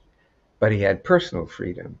exploration, but he had personal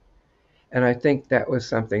freedom. And I think that was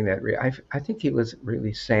something that I think he was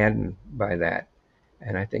really saddened by that,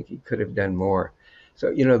 and I think he could have done more.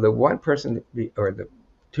 So the one person or the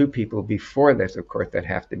two people before this, of course, that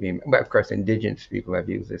have to be. Well, of course, indigenous people have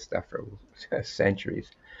used this stuff for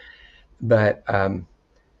centuries. But where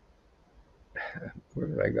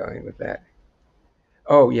was I going with that?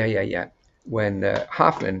 Oh, yeah. When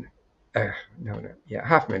Hoffman, no, yeah,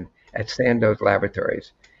 Hoffman at Sandoz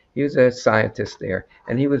Laboratories, he was a scientist there,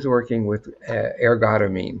 and he was working with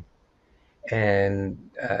ergotamine, and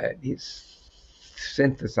he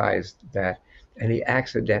synthesized that and he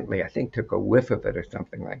accidentally, I think, took a whiff of it or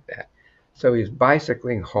something like that. So he's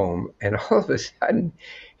bicycling home, and all of a sudden,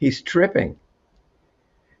 he's tripping,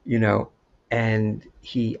 you know, and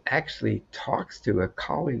he actually talks to a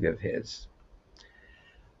colleague of his.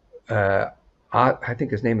 Uh, I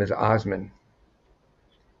think his name is Osman,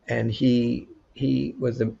 and he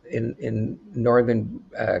was in northern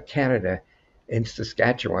Canada, in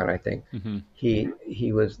Saskatchewan, I think. Hmm. He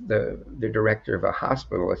was the director of a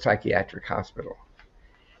hospital, a psychiatric hospital,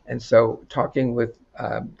 and so talking with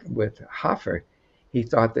Hoffer, he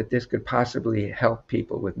thought that this could possibly help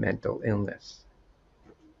people with mental illness,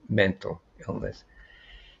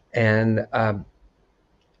 and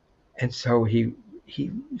and so he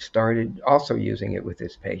started also using it with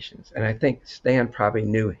his patients, and I think Stan probably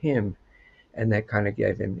knew him, and that kind of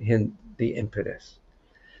gave him the impetus.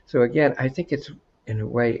 So again, I think it's in a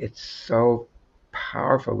way it's so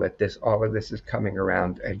powerful that this all of this is coming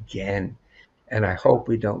around again, and I hope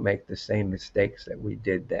we don't make the same mistakes that we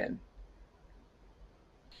did then.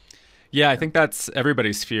 Yeah, I think that's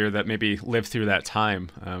everybody's fear that maybe lived through that time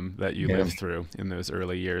that you Yeah. lived through in those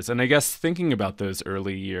early years. And I guess thinking about those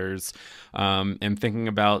early years and thinking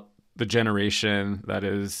about the generation that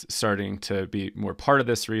is starting to be more part of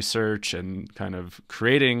this research and kind of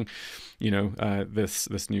creating,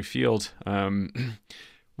 this new field.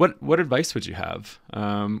 What advice would you have?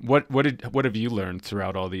 What have you learned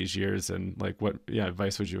throughout all these years, and like what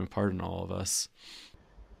advice would you impart on all of us?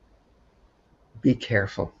 Be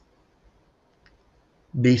careful,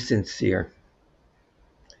 be sincere,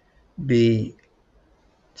 be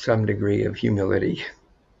some degree of humility.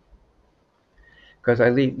 Because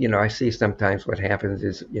I see sometimes what happens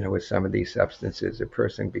is, with some of these substances, a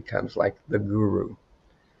person becomes like the guru,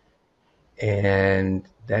 and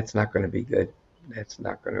that's not going to be good. That's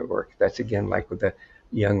not going to work. That's again like with the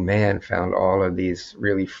young man found all of these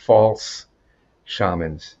really false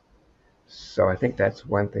shamans. So I think that's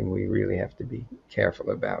one thing we really have to be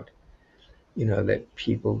careful about. That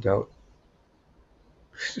people don't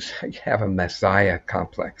have a messiah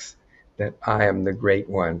complex, that I am the great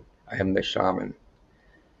one, I am the shaman.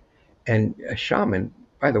 And a shaman,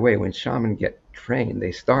 by the way, when shamans get trained,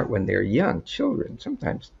 they start when they're young children,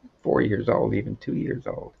 sometimes 4 years old, even 2 years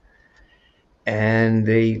old. And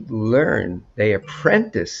they learn, they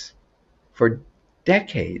apprentice for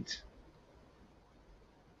decades.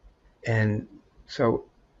 And so,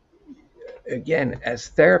 again, as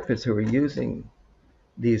therapists who are using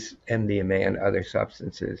these MDMA and other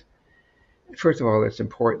substances, first of all, it's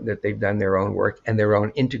important that they've done their own work and their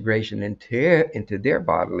own integration into their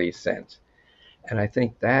bodily sense. And I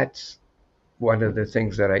think that's one of the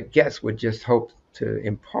things that I guess would just hope to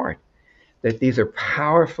impart, that these are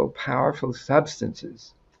powerful, powerful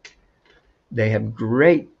substances. They have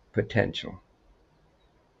great potential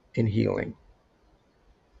in healing,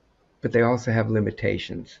 but they also have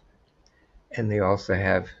limitations, and they also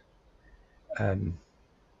have um,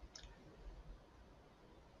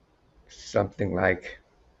 something like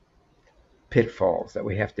pitfalls that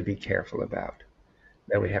we have to be careful about,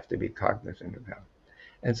 that we have to be cognizant about.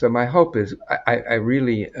 And so my hope is, I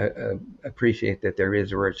really appreciate that there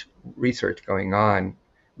is research going on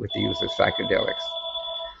with the use of psychedelics.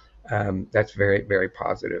 That's very, very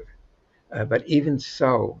positive. But even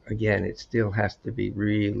so, again, it still has to be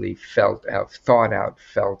really felt out, thought out,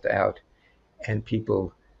 felt out, and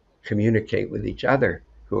people communicate with each other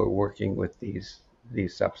who are working with these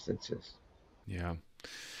substances. Yeah.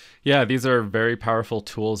 Yeah, these are very powerful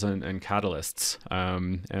tools and catalysts.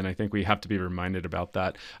 And I think we have to be reminded about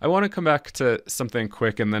that. I want to come back to something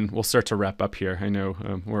quick and then we'll start to wrap up here. I know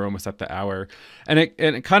we're almost at the hour. And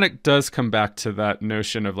it kind of does come back to that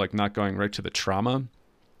notion of like not going right to the trauma.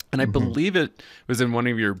 And I Hmm. believe it was in one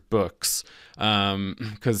of your books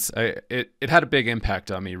because it had a big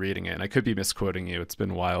impact on me reading it. And I could be misquoting you. It's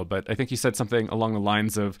been a while. But I think you said something along the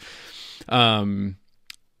lines of um,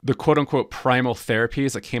 the quote unquote primal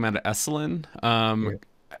therapies that came out of Esalen Yeah.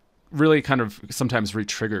 really kind of sometimes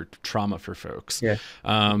re-triggered trauma for folks. Yes,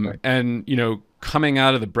 that's right. And, coming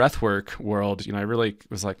out of the breathwork world, I really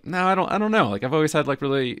was like, no, I don't know. Like I've always had like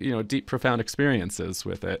really, deep, profound experiences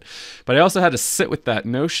with it. But I also had to sit with that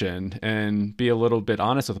notion and be a little bit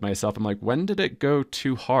honest with myself. I'm like, when did it go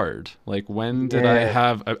too hard? Like when did I Yeah,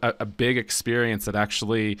 have a big experience that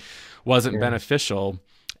actually wasn't yeah, beneficial?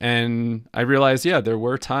 And I realized, yeah, there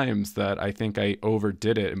were times that I think I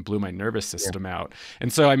overdid it and blew my nervous yeah. system out.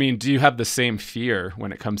 And so, I mean, do you have the same fear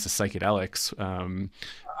when it comes to psychedelics?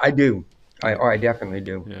 I do. Yeah, I definitely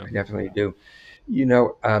do. yeah. I definitely do.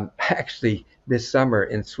 Actually, this summer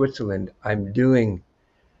in Switzerland, I'm doing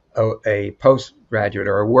a postgraduate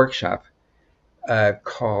or a workshop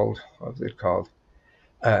called, what was it called?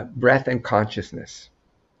 Breath and Consciousness.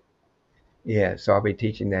 Yeah, so I'll be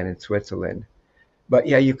teaching that in Switzerland. But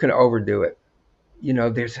yeah, you can overdo it. You know,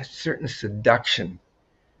 there's a certain seduction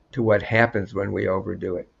to what happens when we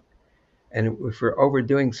overdo it. And if we're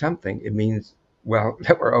overdoing something, it means, well,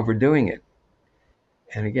 that we're overdoing it.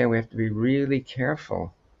 And again, we have to be really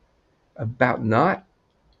careful about not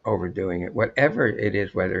overdoing it, whatever it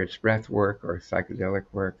is, whether it's breath work or psychedelic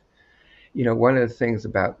work. You know, one of the things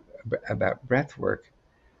about breath work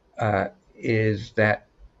is that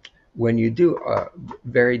when you do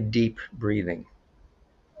very deep breathing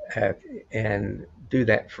uh, and do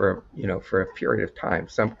that for for a period of time,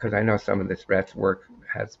 some because I know some of this breath work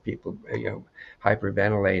has people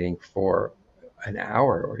hyperventilating for an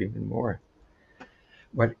hour or even more.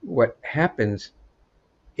 What happens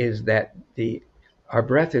is that the our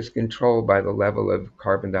breath is controlled by the level of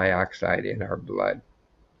carbon dioxide in our blood.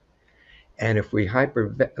 And if we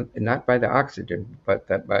not by the oxygen, but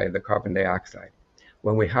by the carbon dioxide,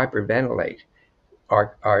 when we hyperventilate,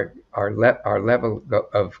 our level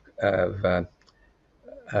uh,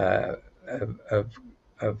 of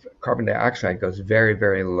of carbon dioxide goes very,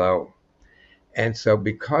 very low. And so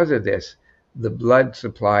because of this, the blood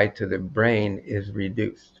supply to the brain is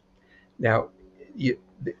reduced. Now, you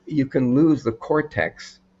you can lose the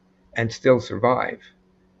cortex and still survive,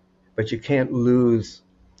 but you can't lose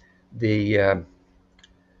the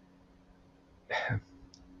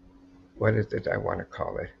what is it I want to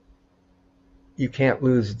call it? You can't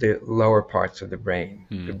lose the lower parts of the brain,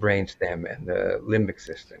 the brainstem and the limbic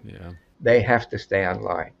system. Yeah. They have to stay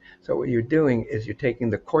online. So what you're doing is you're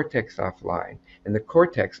taking the cortex offline, and the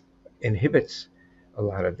cortex inhibits a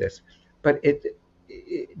lot of this, but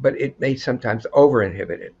it may sometimes over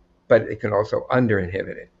inhibit it, but it can also under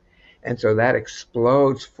inhibit it. And so that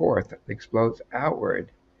explodes forth, explodes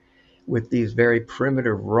outward with these very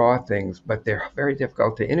primitive raw things, but they're very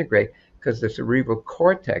difficult to integrate because the cerebral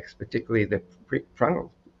cortex, particularly the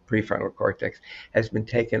prefrontal cortex, has been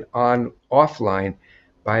taken offline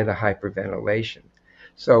by the hyperventilation.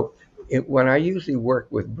 So when I usually work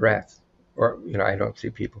with breath, or I don't see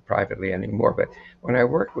people privately anymore, but when I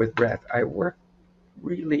work with breath, I work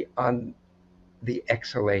really on the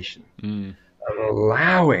exhalation of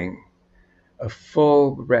allowing a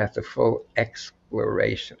full breath, a full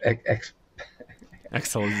exploration,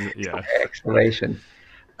 Excellent. Yeah. exhalation,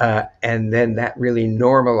 and then that really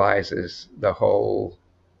normalizes the whole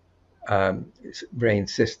brain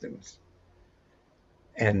systems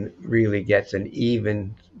and really gets an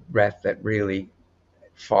even breath that really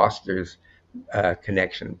fosters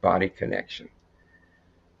connection, body connection.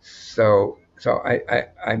 So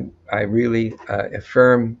I really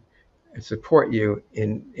affirm and support you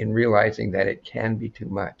in realizing that it can be too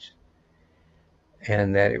much,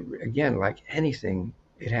 and that again, like anything,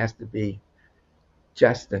 it has to be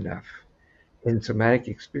just enough. In somatic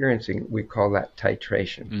experiencing, we call that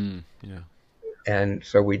titration. Yeah. And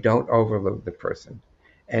so we don't overload the person.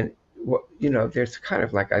 And there's kind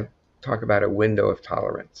of like I talk about a window of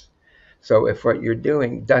tolerance. So if what you're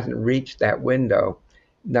doing doesn't reach that window,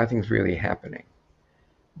 nothing's really happening.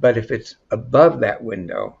 But if it's above that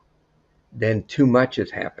window, then too much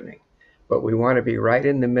is happening. But we want to be right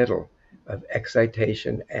in the middle of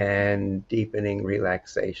excitation and deepening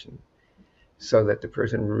relaxation, so that the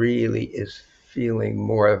person really is feeling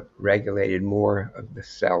more regulated, more of the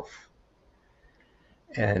self.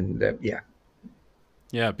 And yeah.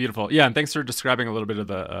 Yeah, beautiful. Yeah, and thanks for describing a little bit of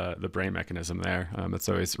the brain mechanism there. It's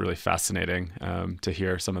always really fascinating to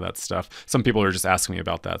hear some of that stuff. Some people are just asking me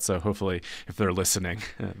about that, so hopefully, if they're listening,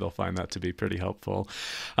 they'll find that to be pretty helpful.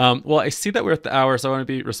 Well, I see that we're at the hour, so I want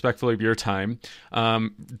to be respectful of your time.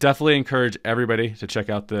 Definitely encourage everybody to check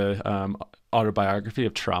out the Autobiography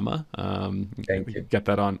of Trauma. Thank you. Get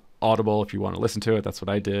that on Audible if you want to listen to it. That's what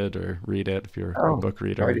I did, or read it if you're a book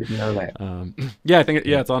reader. I didn't know that. Yeah, I think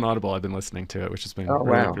it's on Audible. I've been listening to it, which has been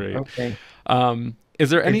really great. Okay. Is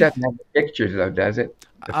there any? It doesn't have the pictures though, does it?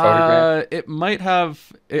 The photograph? It might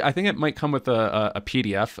have. I think it might come with a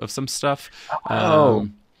PDF of some stuff.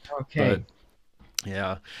 Okay.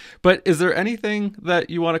 But is there anything that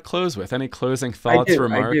you want to close with? Any closing thoughts,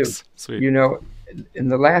 remarks? I do. Sweet. In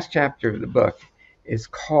the last chapter of the book is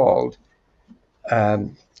called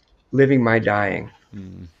Living My Dying.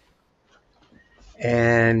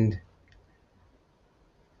 And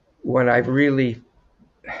when I really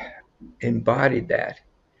embodied that,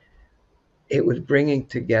 it was bringing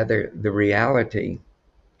together the reality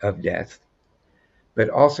of death, but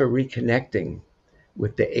also reconnecting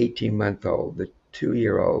with the 18-month-old, the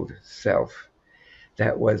 2-year-old self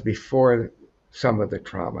that was before some of the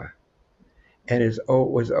trauma. and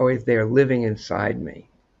was always there living inside me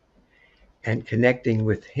and connecting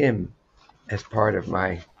with him as part of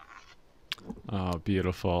my, Oh,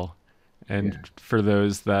 beautiful. And yeah. for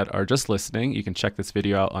those that are just listening, you can check this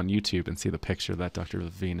video out on YouTube and see the picture that Dr.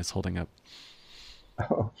 Levine is holding up.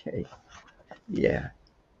 Okay. Yeah.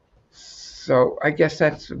 So I guess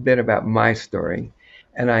that's a bit about my story.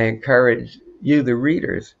 And I encourage you, the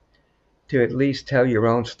readers, to at least tell your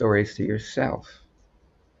own stories to yourself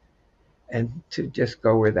and to just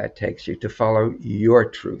go where that takes you, to follow your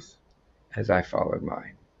truth as I followed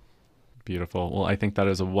mine. Beautiful. Well, I think that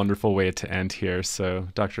is a wonderful way to end here. So,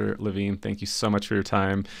 Dr. Levine, thank you so much for your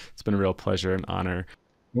time. It's been a real pleasure and honor.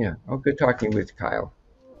 Yeah. Oh, good talking with Kyle.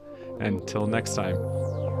 Until next time.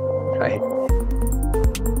 Right.